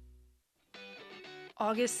today.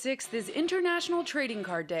 August 6th is International Trading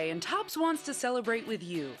Card Day, and Topps wants to celebrate with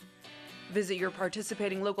you. Visit your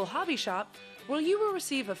participating local hobby shop, where you will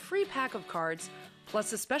receive a free pack of cards,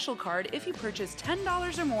 plus a special card if you purchase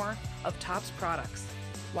 $10 or more of Topps products,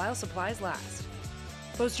 while supplies last.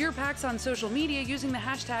 Post your packs on social media using the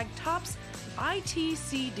hashtag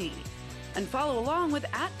ToppsITCD, and follow along with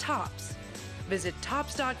 @Topps. Visit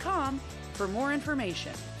Topps.com for more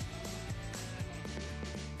information.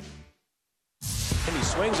 And he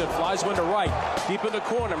swings and flies one to right. Deep in the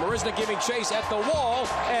corner. Marisnik giving chase at the wall.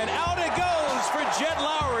 And out it goes for Jed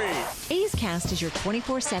Lowry. A's Cast is your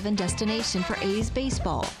 24/7 destination for A's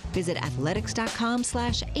baseball. Visit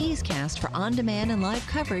athletics.com/A's Cast for on-demand and live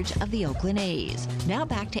coverage of the Oakland A's. Now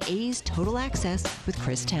back to A's Total Access with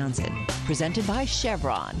Chris Townsend. Presented by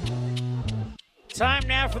Chevron. Time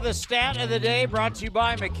now for the stat of the day, brought to you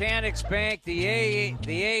by Mechanics Bank. The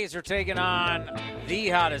A's are taking on the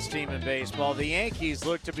hottest team in baseball. The Yankees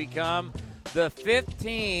look to become the fifth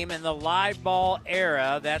team in the live ball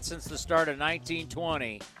era, that's since the start of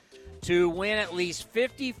 1920, to win at least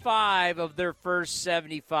 55 of their first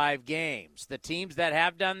 75 games. The teams that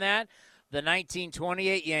have done that, the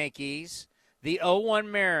 1928 Yankees, the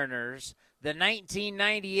 01 Mariners, the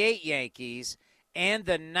 1998 Yankees, and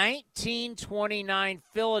the 1929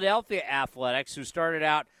 Philadelphia Athletics, who started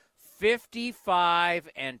out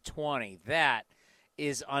 55-20. That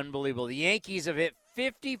is unbelievable. The Yankees have hit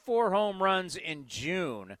 54 home runs in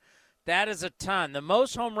June. That is a ton. The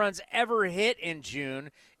most home runs ever hit in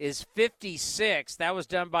June is 56. That was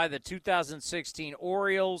done by the 2016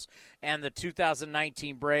 Orioles and the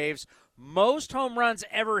 2019 Braves. most home runs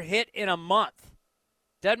ever hit in a month.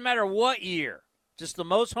 Doesn't matter what year. Just the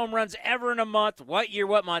most home runs ever in a month, what year,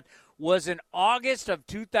 what month, was in August of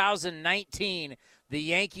 2019. The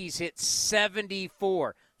Yankees hit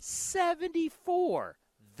 74. 74.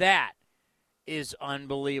 That is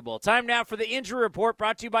unbelievable. Time now for the injury report,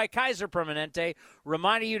 brought to you by Kaiser Permanente,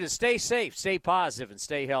 reminding you to stay safe, stay positive, and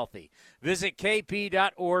stay healthy. Visit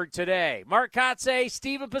kp.org today. Mark Kotze,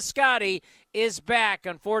 Stephen Piscotty is back.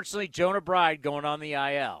 Unfortunately, Jonah Bride going on the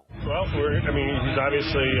IL. Well, he's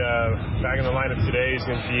obviously back in the lineup today. He's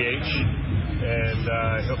going to DH,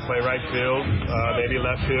 and he'll play right field, maybe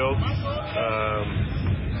left field.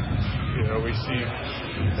 We see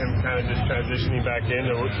him kind of just transitioning back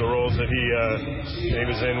into the roles that he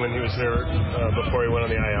was in when he was here before he went on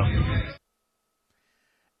the IL.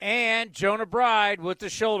 And Jonah Bride with the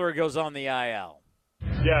shoulder goes on the IL.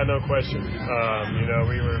 Yeah, no question.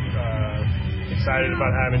 We were excited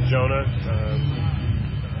about having Jonah.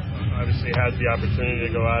 Obviously has the opportunity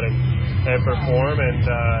to go out and perform,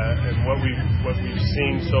 and what we've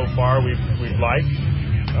seen so far we've liked.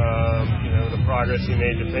 The progress he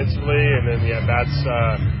made defensively, and then the at-bats,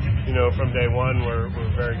 from day one were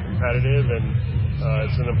very competitive, and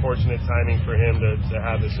it's an unfortunate timing for him to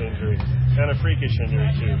have this injury. Kind of freakish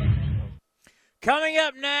injury, too. Coming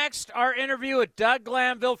up next, our interview with Doug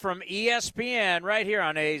Glanville from ESPN right here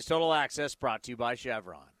on A's Total Access, brought to you by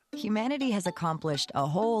Chevron. Humanity has accomplished a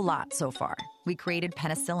whole lot so far. We created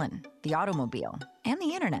penicillin, the automobile, and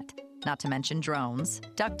the internet, not to mention drones,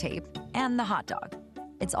 duct tape, and the hot dog.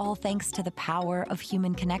 It's all thanks to the power of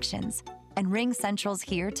human connections. And Ring Central's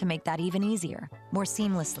here to make that even easier, more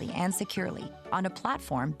seamlessly and securely, on a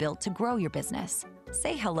platform built to grow your business.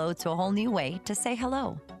 Say hello to a whole new way to say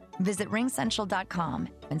hello. Visit ringcentral.com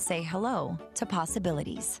and say hello to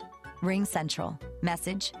possibilities. Ring Central.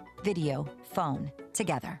 Message, video, phone,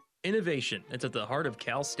 together. Innovation that's at the heart of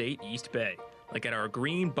Cal State East Bay. Like at our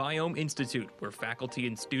Green Biome Institute, where faculty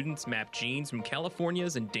and students map genes from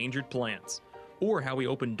California's endangered plants. Or how we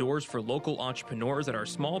open doors for local entrepreneurs at our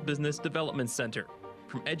Small Business Development Center.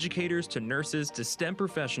 From educators to nurses to STEM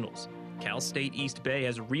professionals, Cal State East Bay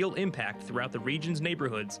has real impact throughout the region's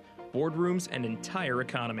neighborhoods, boardrooms, and entire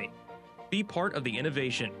economy. Be part of the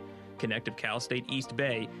innovation. Connect with Cal State East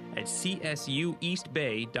Bay at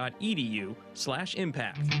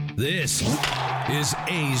csueastbay.edu/impact. This is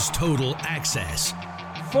A's Total Access.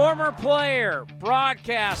 Former player,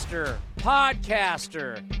 broadcaster,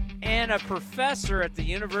 podcaster, and a professor at the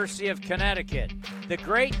University of Connecticut. The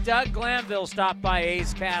great Doug Glanville stopped by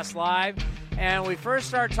A's Cast Live, and we first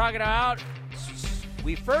started talking about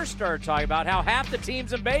how half the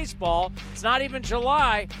teams in baseball, it's not even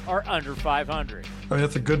July, are under 500.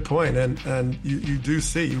 That's a good point, and you do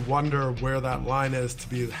see, you wonder where that line is to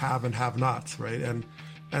be have and have nots, right? And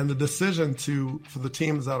the decision for the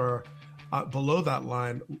teams that are below that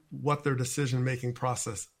line, what their decision-making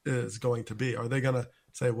process is going to be. Are they going to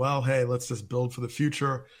say, well, hey, let's just build for the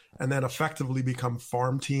future, and then effectively become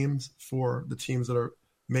farm teams for the teams that are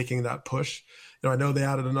making that push? I know they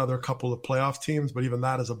added another couple of playoff teams, but even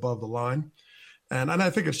that is above the line. And I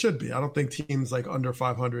think it should be. I don't think teams like under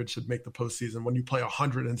 500 should make the postseason when you play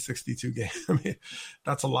 162 games. I mean,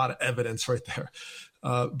 that's a lot of evidence right there.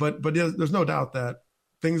 But there's no doubt that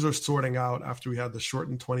things are sorting out after we had the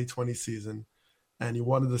shortened 2020 season. And you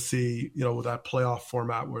wanted to see, that playoff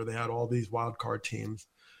format where they had all these wild card teams,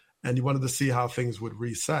 and you wanted to see how things would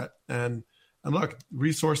reset. And look,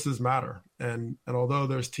 resources matter. And although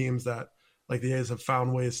there's teams that, like the A's, have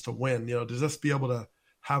found ways to win, to just be able to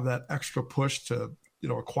have that extra push to,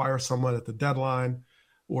 acquire someone at the deadline,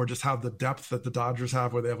 or just have the depth that the Dodgers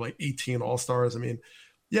have where they have like 18 all-stars. I mean,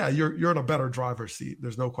 yeah, you're in a better driver's seat.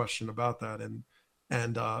 There's no question about that. And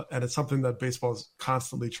it's something that baseball is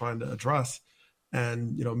constantly trying to address.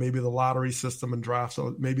 And, maybe the lottery system and draft,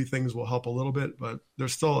 so maybe things will help a little bit, but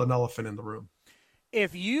there's still an elephant in the room.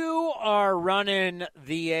 If you are running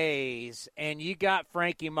the A's and you got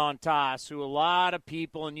Frankie Montas, who a lot of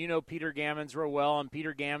people, and Peter Gammons real well, and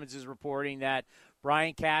Peter Gammons is reporting that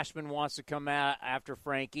Brian Cashman wants to come out after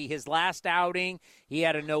Frankie. His last outing, he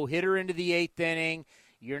had a no-hitter into the 8th inning.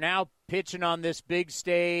 You're now pitching on this big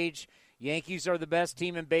stage. Yankees are the best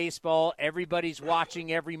team in baseball. Everybody's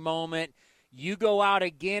watching every moment. You go out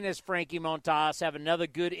again as Frankie Montas, have another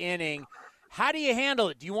good inning. How do you handle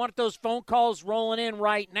it? Do you want those phone calls rolling in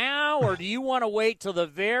right now, or do you want to wait till the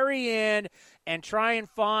very end and try and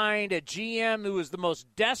find a GM who is the most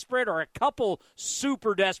desperate, or a couple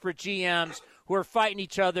super desperate GMs who are fighting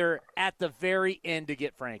each other at the very end to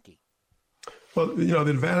get Frankie? Well, the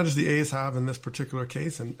advantage the A's have in this particular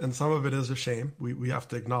case, and some of it is a shame. We have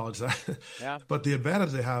to acknowledge that. Yeah. But the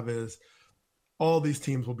advantage they have is all these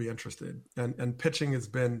teams will be interested. And pitching has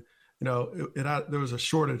been, there was a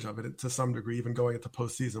shortage of it to some degree, even going into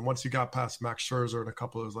postseason. Once you got past Max Scherzer and a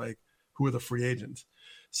couple, it was like, who are the free agents?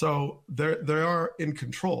 So they are in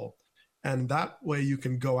control. And that way you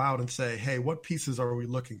can go out and say, hey, what pieces are we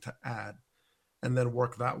looking to add? And then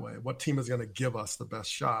work that way. What team is going to give us the best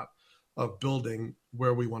shot of building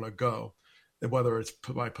where we want to go, whether it's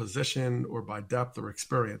by position or by depth or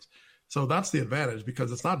experience. So that's the advantage,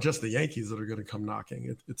 because it's not just the Yankees that are going to come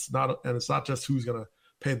knocking. It's not just who's going to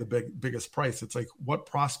pay the biggest price. It's like what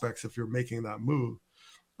prospects, if you're making that move,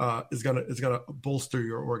 is going to bolster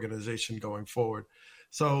your organization going forward.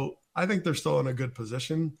 So I think they're still in a good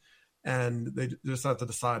position, and they just have to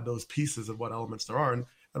decide those pieces of what elements there are. And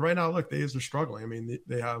right now, look, the A's are struggling. I mean,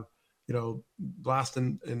 they have, last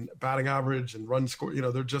in batting average and run score.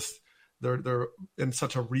 They're in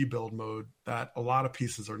such a rebuild mode that a lot of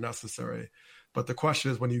pieces are necessary. But the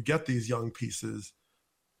question is, when you get these young pieces,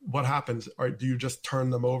 what happens? Do you just turn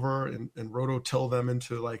them over and rototill them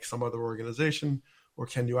into like some other organization, or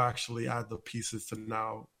can you actually add the pieces to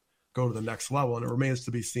now go to the next level? And it remains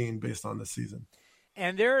to be seen based on this season.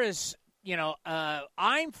 And there is,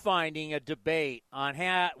 I'm finding a debate on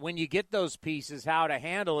when you get those pieces, how to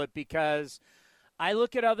handle it, because I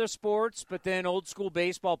look at other sports, but then old school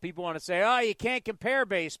baseball people want to say, oh, you can't compare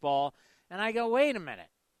baseball. And I go, wait a minute,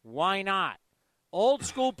 why not? Old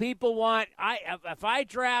school people want, if I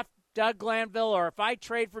draft Doug Glanville or if I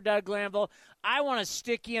trade for Doug Glanville, I want to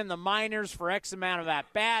stick you in the minors for X amount of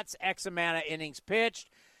at-bats, X amount of innings pitched.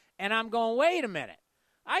 And I'm going, wait a minute.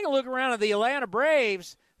 I can look around at the Atlanta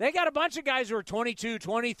Braves. They got a bunch of guys who are 22,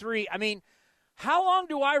 23. I mean, how long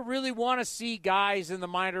do I really want to see guys in the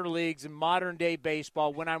minor leagues in modern-day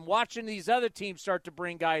baseball when I'm watching these other teams start to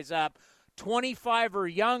bring guys up 25 or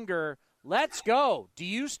younger? Let's go. Do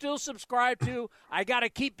you still subscribe to, I got to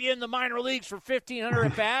keep you in the minor leagues for 1,500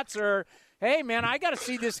 at-bats, or, hey, man, I got to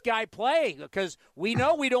see this guy play, because we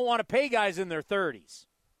know we don't want to pay guys in their 30s.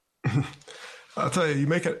 I'll tell you, you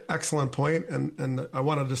make an excellent point, and I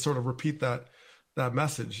wanted to sort of repeat that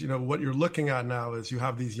message. What you're looking at now is you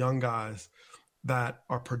have these young guys that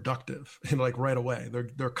are productive, like right away.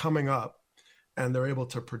 They're coming up and they're able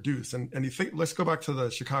to produce. And you think, let's go back to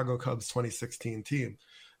the Chicago Cubs 2016 team.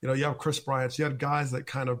 You have Chris Bryant. You had guys that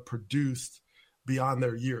kind of produced beyond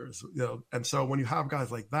their years. And so when you have guys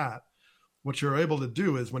like that, what you're able to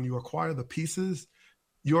do is when you acquire the pieces,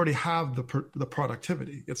 you already have the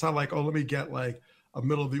productivity. It's not like, oh, let me get like a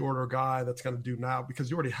middle of the order guy that's going to do now, because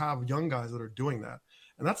you already have young guys that are doing that.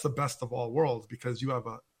 And that's the best of all worlds, because you have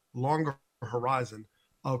a longer horizon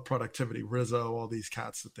of productivity. Rizzo, all these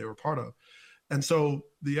cats that they were part of. And so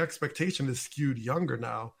the expectation is skewed younger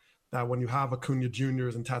now, that when you have Acuna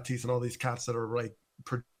Juniors and Tatis and all these cats that are like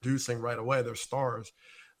producing right away, they're stars,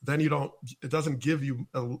 then it doesn't give you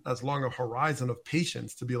as long a horizon of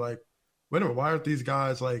patience to be like, wait a minute, why aren't these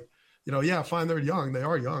guys like, yeah, fine, they're young. They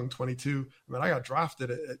are young, 22. I mean, I got drafted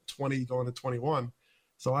at 20 going to 21.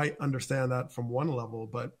 So I understand that from one level,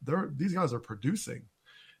 but these guys are producing.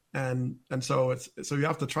 And so you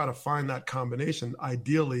have to try to find that combination,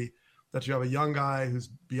 ideally, that you have a young guy who's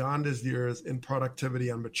beyond his years in productivity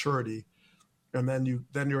and maturity. And then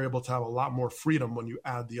you're able to have a lot more freedom when you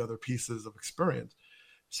add the other pieces of experience.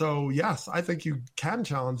 So yes, I think you can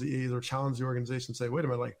challenge the A's or challenge the organization and say, wait a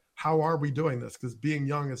minute, like, how are we doing this? Because being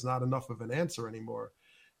young is not enough of an answer anymore.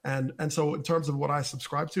 And so in terms of what I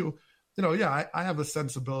subscribe to, I have a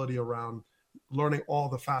sensibility around learning all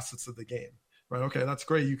the facets of the game, right? Okay, that's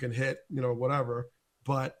great. You can hit, whatever,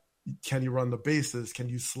 but can you run the bases? Can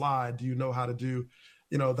you slide? Do you know how to do,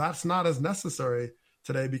 that's not as necessary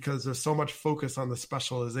today, because there's so much focus on the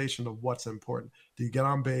specialization of what's important. Do you get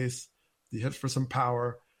on base? Do you hit for some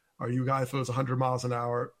power? Are you a guy who throws 100 miles an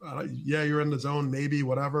hour? Yeah, you're in the zone, maybe,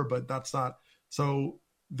 whatever, but that's not. So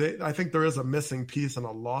I think there is a missing piece and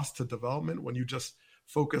a loss to development when you just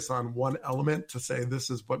focus on one element to say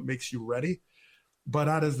this is what makes you ready. But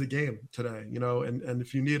that is the game today, and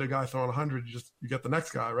if you need a guy throwing 100, you get the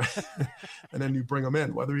next guy, right? And then you bring him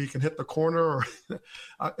in, whether he can hit the corner or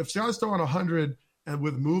if Sean's throwing 100 and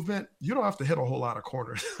with movement, you don't have to hit a whole lot of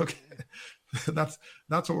corners. Okay. That's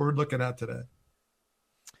what we're looking at today.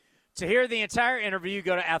 To hear the entire interview,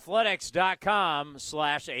 go to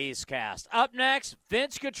athletics.com/AceCast. Up next,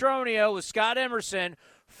 Vince Cotroneo with Scott Emerson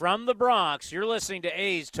from the Bronx. You're listening to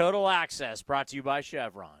A's Total Access, brought to you by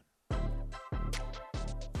Chevron.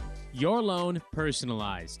 Your loan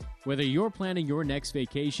personalized. Whether you're planning your next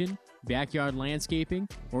vacation, backyard landscaping,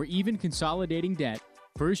 or even consolidating debt,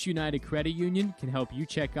 First United Credit Union can help you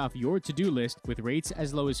check off your to-do list with rates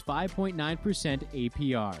as low as 5.9%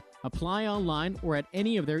 APR. Apply online or at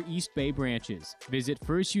any of their East Bay branches. Visit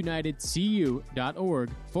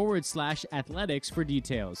firstunitedcu.org/athletics for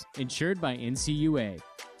details. Insured by NCUA.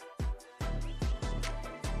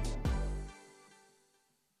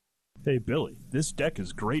 Hey Billy, this deck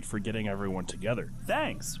is great for getting everyone together.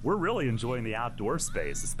 Thanks. We're really enjoying the outdoor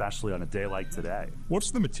space, especially on a day like today. What's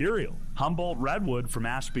the material? Humboldt Redwood from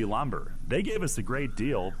Ashby Lumber. They gave us a great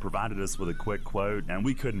deal, provided us with a quick quote, and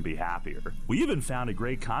we couldn't be happier. We even found a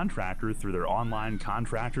great contractor through their online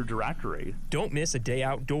contractor directory. Don't miss a day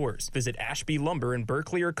outdoors. Visit Ashby Lumber in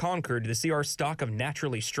Berkeley or Concord to see our stock of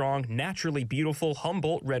naturally strong, naturally beautiful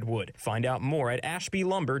Humboldt Redwood. Find out more at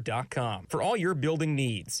ashbylumber.com for all your building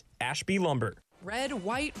needs. Ashby Lumber. Red,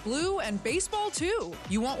 white, blue, and baseball, too.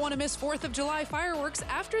 You won't want to miss 4th of July fireworks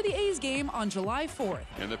after the A's game on July 4th.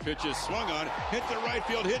 And the pitch is swung on, hit the right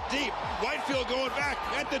field, hit deep. Whitefield going back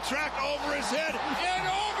at the track, over his head, and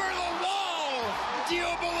over the wall. Do you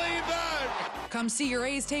believe that? Come see your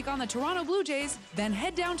A's take on the Toronto Blue Jays, then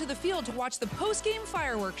head down to the field to watch the post-game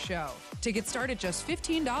fireworks show. Tickets start at just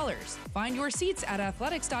 $15. Find your seats at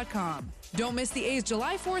athletics.com. Don't miss the A's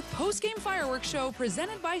July 4th post-game fireworks show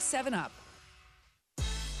presented by 7-Up.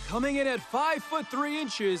 Coming in at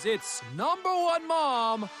 5'3", it's number one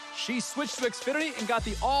mom. She switched to Xfinity and got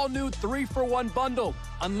the all-new 3-for-1 bundle.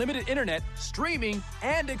 Unlimited internet, streaming,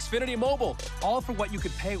 and Xfinity Mobile. All for what you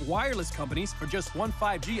could pay wireless companies for just one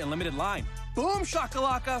 5G unlimited line. Boom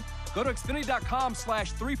shakalaka! Go to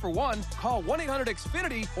Xfinity.com/3-for-1, call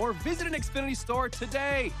 1-800-XFINITY, or visit an Xfinity store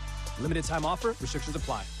today. Limited time offer. Restrictions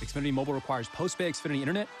apply. Xfinity Mobile requires post-pay Xfinity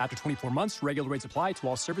Internet. After 24 months, regular rates apply to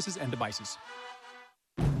all services and devices.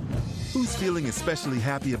 Who's feeling especially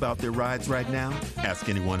happy about their rides right now? Ask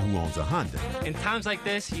anyone who owns a Honda. In times like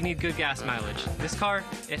this, you need good gas mileage. This car,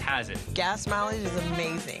 it has it. Gas mileage is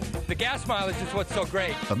amazing. The gas mileage is what's so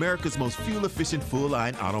great. America's most fuel-efficient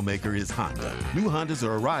full-line automaker is Honda. New Hondas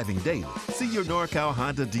are arriving daily. See your NorCal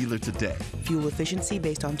Honda dealer today. Fuel efficiency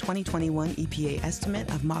based on 2021 EPA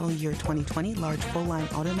estimate of model year 2020 large full-line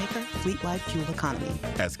automaker, fleet-wide fuel economy.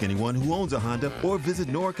 Ask anyone who owns a Honda or visit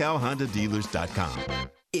NorCalHondaDealers.com.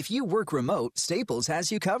 If you work remote, Staples has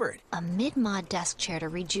you covered. A mid-mod desk chair to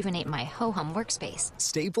rejuvenate my ho-hum workspace.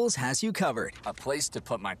 Staples has you covered. A place to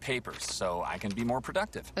put my papers so I can be more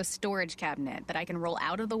productive. A storage cabinet that I can roll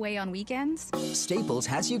out of the way on weekends. Staples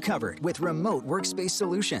has you covered with remote workspace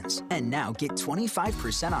solutions. And now get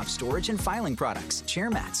 25% off storage and filing products, chair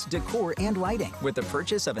mats, decor, and lighting with the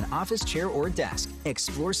purchase of an office chair or desk.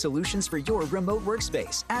 Explore solutions for your remote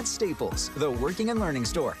workspace at Staples, the working and learning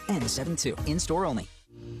store. N72, in-store only.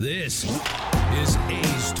 This is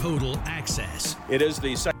A's Total Access. It is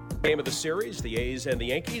the second game of the series, the A's and the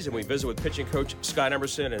Yankees, and we visit with pitching coach Scott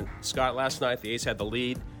Emerson. And Scott, last night the A's had the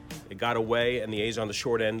lead. It got away, and the A's on the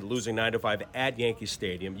short end, losing 9-5 at Yankee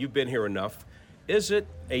Stadium. You've been here enough. Is it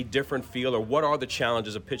a different feel, or what are the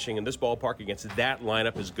challenges of pitching in this ballpark against that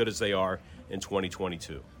lineup as good as they are in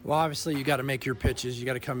 2022? Well, obviously, you got to make your pitches. You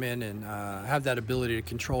got to come in and have that ability to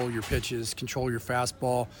control your pitches, control your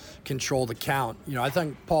fastball, control the count. You know, I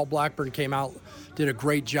think Paul Blackburn came out, did a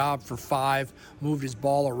great job for 5, moved his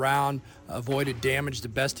ball around, avoided damage the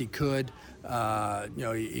best he could. You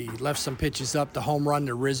know, he left some pitches up. The home run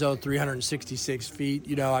to Rizzo, 366 feet.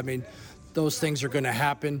 You know, I mean, those things are going to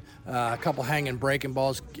happen. A couple hanging breaking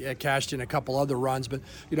balls, cashed in a couple other runs. But,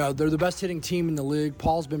 you know, they're the best hitting team in the league.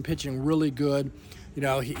 Paul's been pitching really good. You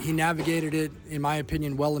know, he navigated it, in my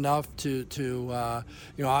opinion, well enough to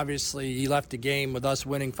you know, obviously he left the game with us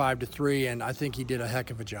winning 5-3, and I think he did a heck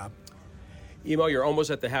of a job. Emo, you're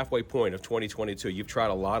almost at the halfway point of 2022. You've tried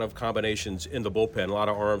a lot of combinations in the bullpen, a lot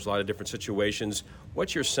of arms, a lot of different situations.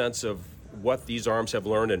 What's your sense of what these arms have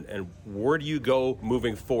learned, and where do you go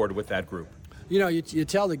moving forward with that group? You know, you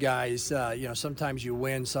tell the guys, you know, sometimes you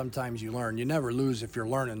win, sometimes you learn. You never lose if you're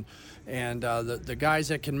learning. And the guys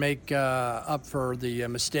that can make up for the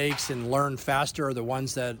mistakes and learn faster are the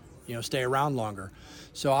ones that, you know, stay around longer.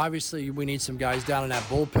 So obviously we need some guys down in that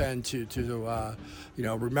bullpen to you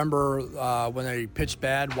know, remember when they pitched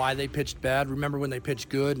bad, why they pitched bad, remember when they pitched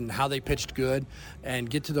good and how they pitched good, and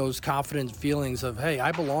get to those confident feelings of, hey,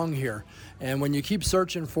 I belong here. And when you keep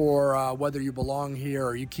searching for whether you belong here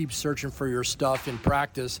or you keep searching for your stuff in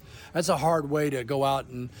practice, that's a hard way to go out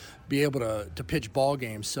and be able to pitch ball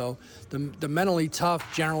games. So the mentally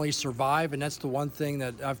tough generally survive, and that's the one thing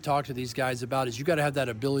that I've talked to these guys about is you got to have that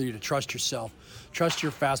ability to trust yourself, trust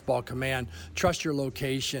your fastball command, trust your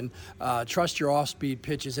location, trust your off-speed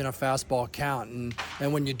pitches in a fastball count.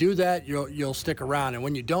 And when you do that, you'll stick around. And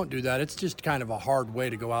when you don't do that, it's just kind of a hard way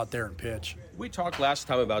to go out there and pitch. We talked last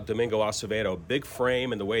time about Domingo Acevedo, big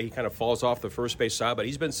frame and the way he kind of falls off the first base side, but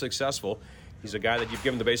he's been successful. He's a guy that you've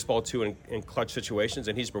given the baseball to in clutch situations,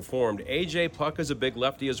 and he's performed. A.J. Puck is a big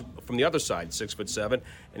lefty from the other side, 6'7", and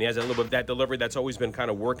he has a little bit of that delivery that's always been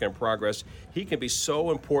kind of work in progress. He can be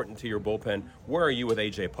so important to your bullpen. Where are you with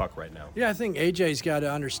A.J. Puck right now? Yeah, I think A.J.'s got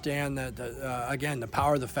to understand that, again, the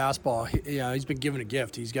power of the fastball. He's been given a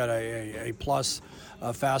gift. He's got a plus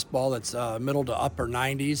fastball that's middle to upper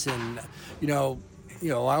 90s, and, I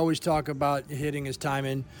always talk about hitting his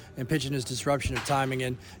timing and pitching his disruption of timing,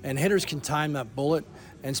 and hitters can time that bullet,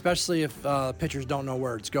 and especially if pitchers don't know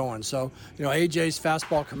where it's going. So, AJ's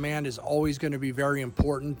fastball command is always going to be very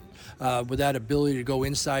important with that ability to go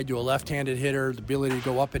inside to a left-handed hitter, the ability to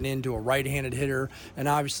go up and in to a right-handed hitter, and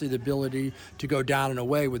obviously the ability to go down and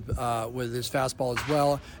away with his fastball as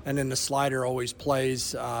well. And then the slider always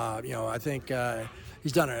plays. I think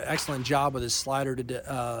he's done an excellent job with his slider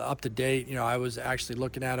up to date. I was actually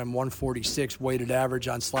looking at him, 146 weighted average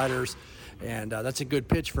on sliders, and that's a good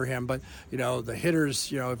pitch for him. But, the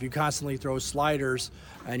hitters, if you constantly throw sliders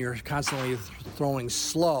and you're constantly throwing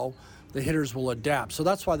slow, the hitters will adapt. So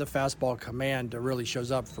that's why the fastball command really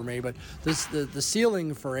shows up for me. But the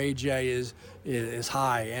ceiling for AJ is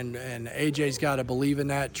high, and AJ's got to believe in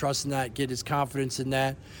that, trust in that, get his confidence in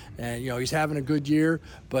that. And, he's having a good year,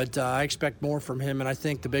 but I expect more from him, and I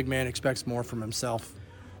think the big man expects more from himself.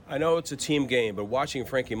 I know it's a team game, but watching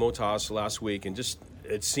Frankie Montas last week, and just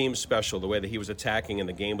it seemed special the way that he was attacking and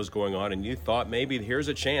the game was going on, and you thought maybe here's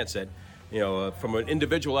a chance that from an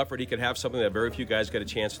individual effort, he could have something that very few guys get a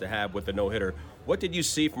chance to have with a no-hitter. What did you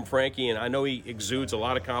see from Frankie? And I know he exudes a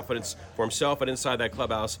lot of confidence for himself and inside that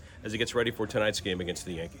clubhouse as he gets ready for tonight's game against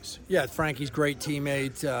the Yankees. Yeah, Frankie's great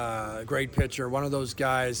teammate, great pitcher, one of those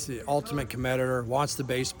guys, the ultimate competitor, wants the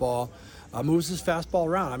baseball. Moves his fastball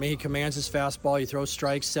around. I mean, he commands his fastball. He throws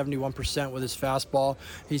strikes 71% with his fastball.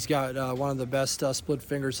 He's got one of the best split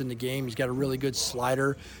fingers in the game. He's got a really good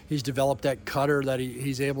slider. He's developed that cutter that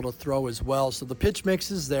he's able to throw as well. So the pitch mix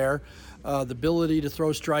is there. The ability to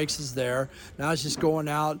throw strikes is there. Now it's just going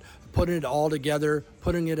out, putting it all together,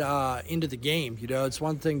 putting it into the game. It's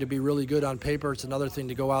one thing to be really good on paper. It's another thing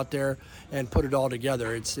to go out there and put it all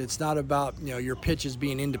together. It's not about your pitches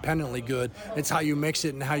being independently good. It's how you mix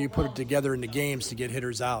it and how you put it together in the games to get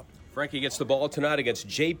hitters out. Frankie gets the ball tonight against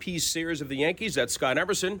J.P. Sears of the Yankees. That's Scott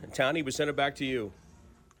Emerson. Townie, we send it back to you.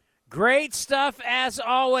 Great stuff as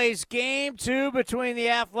always. Game 2 between the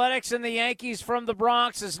Athletics and the Yankees from the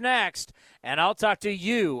Bronx is next, and I'll talk to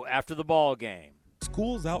you after the ball game.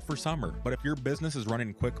 School's out for summer, but if your business is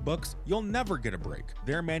running QuickBooks, you'll never get a break.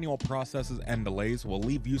 Their manual processes and delays will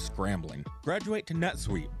leave you scrambling. Graduate to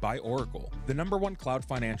NetSuite by Oracle, the #1 cloud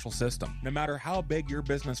financial system. No matter how big your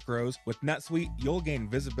business grows, with NetSuite, you'll gain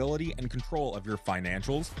visibility and control of your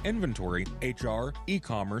financials, inventory, HR,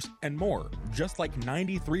 e-commerce, and more, just like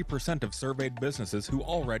 93% of surveyed businesses who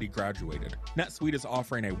already graduated. NetSuite is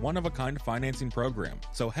offering a one-of-a-kind financing program,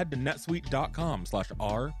 so head to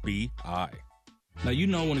netsuite.com/RBI.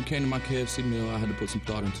 Now, when it came to my KFC meal, I had to put some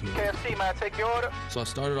thought into it. KFC, may I take your order? So I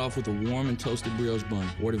started off with a warm and toasted brioche bun.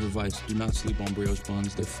 Word of advice, do not sleep on brioche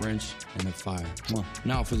buns. They're French and they're fire.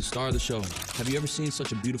 Now, for the star of the show, have you ever seen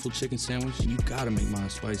such a beautiful chicken sandwich? You gotta make mine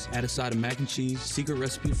spicy. Add a side of mac and cheese, secret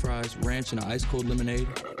recipe fries, ranch, and an ice-cold lemonade.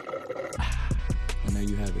 And there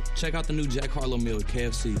you have it. Check out the new Jack Harlow meal at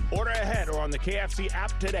KFC. Order ahead or on the KFC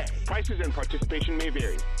app today. Prices and participation may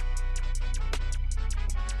vary.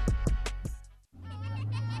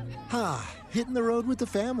 Hitting the road with the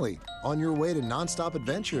family. On your way to nonstop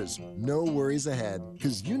adventures. No worries ahead,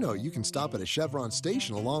 because you can stop at a Chevron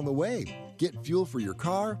station along the way. Get fuel for your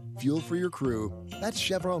car, fuel for your crew. That's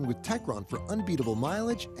Chevron with Techron for unbeatable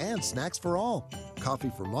mileage and snacks for all.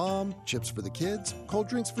 Coffee for mom, chips for the kids, cold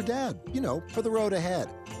drinks for dad. For the road ahead.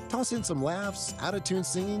 Toss in some laughs, out-of-tune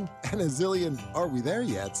singing, and a zillion "Are we there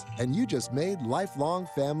yet?" And you just made lifelong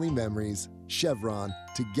family memories. Chevron,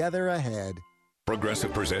 together ahead.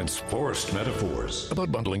 Progressive presents Forced Metaphors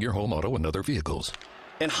about bundling your home, auto, and other vehicles.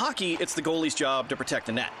 In hockey, it's the goalie's job to protect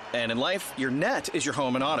the net. And in life, your net is your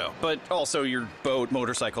home and auto, but also your boat,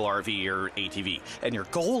 motorcycle, RV, or ATV. And your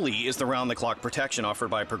goalie is the round-the-clock protection offered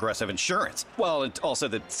by Progressive Insurance. Well, and also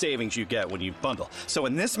the savings you get when you bundle. So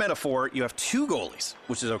in this metaphor, you have two goalies,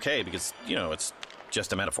 which is okay because, it's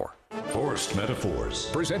just a metaphor. Forced Metaphors,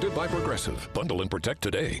 presented by Progressive. Bundle and protect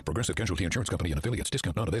today. Progressive Casualty Insurance Company and affiliates.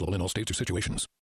 Discount not available in all states or situations.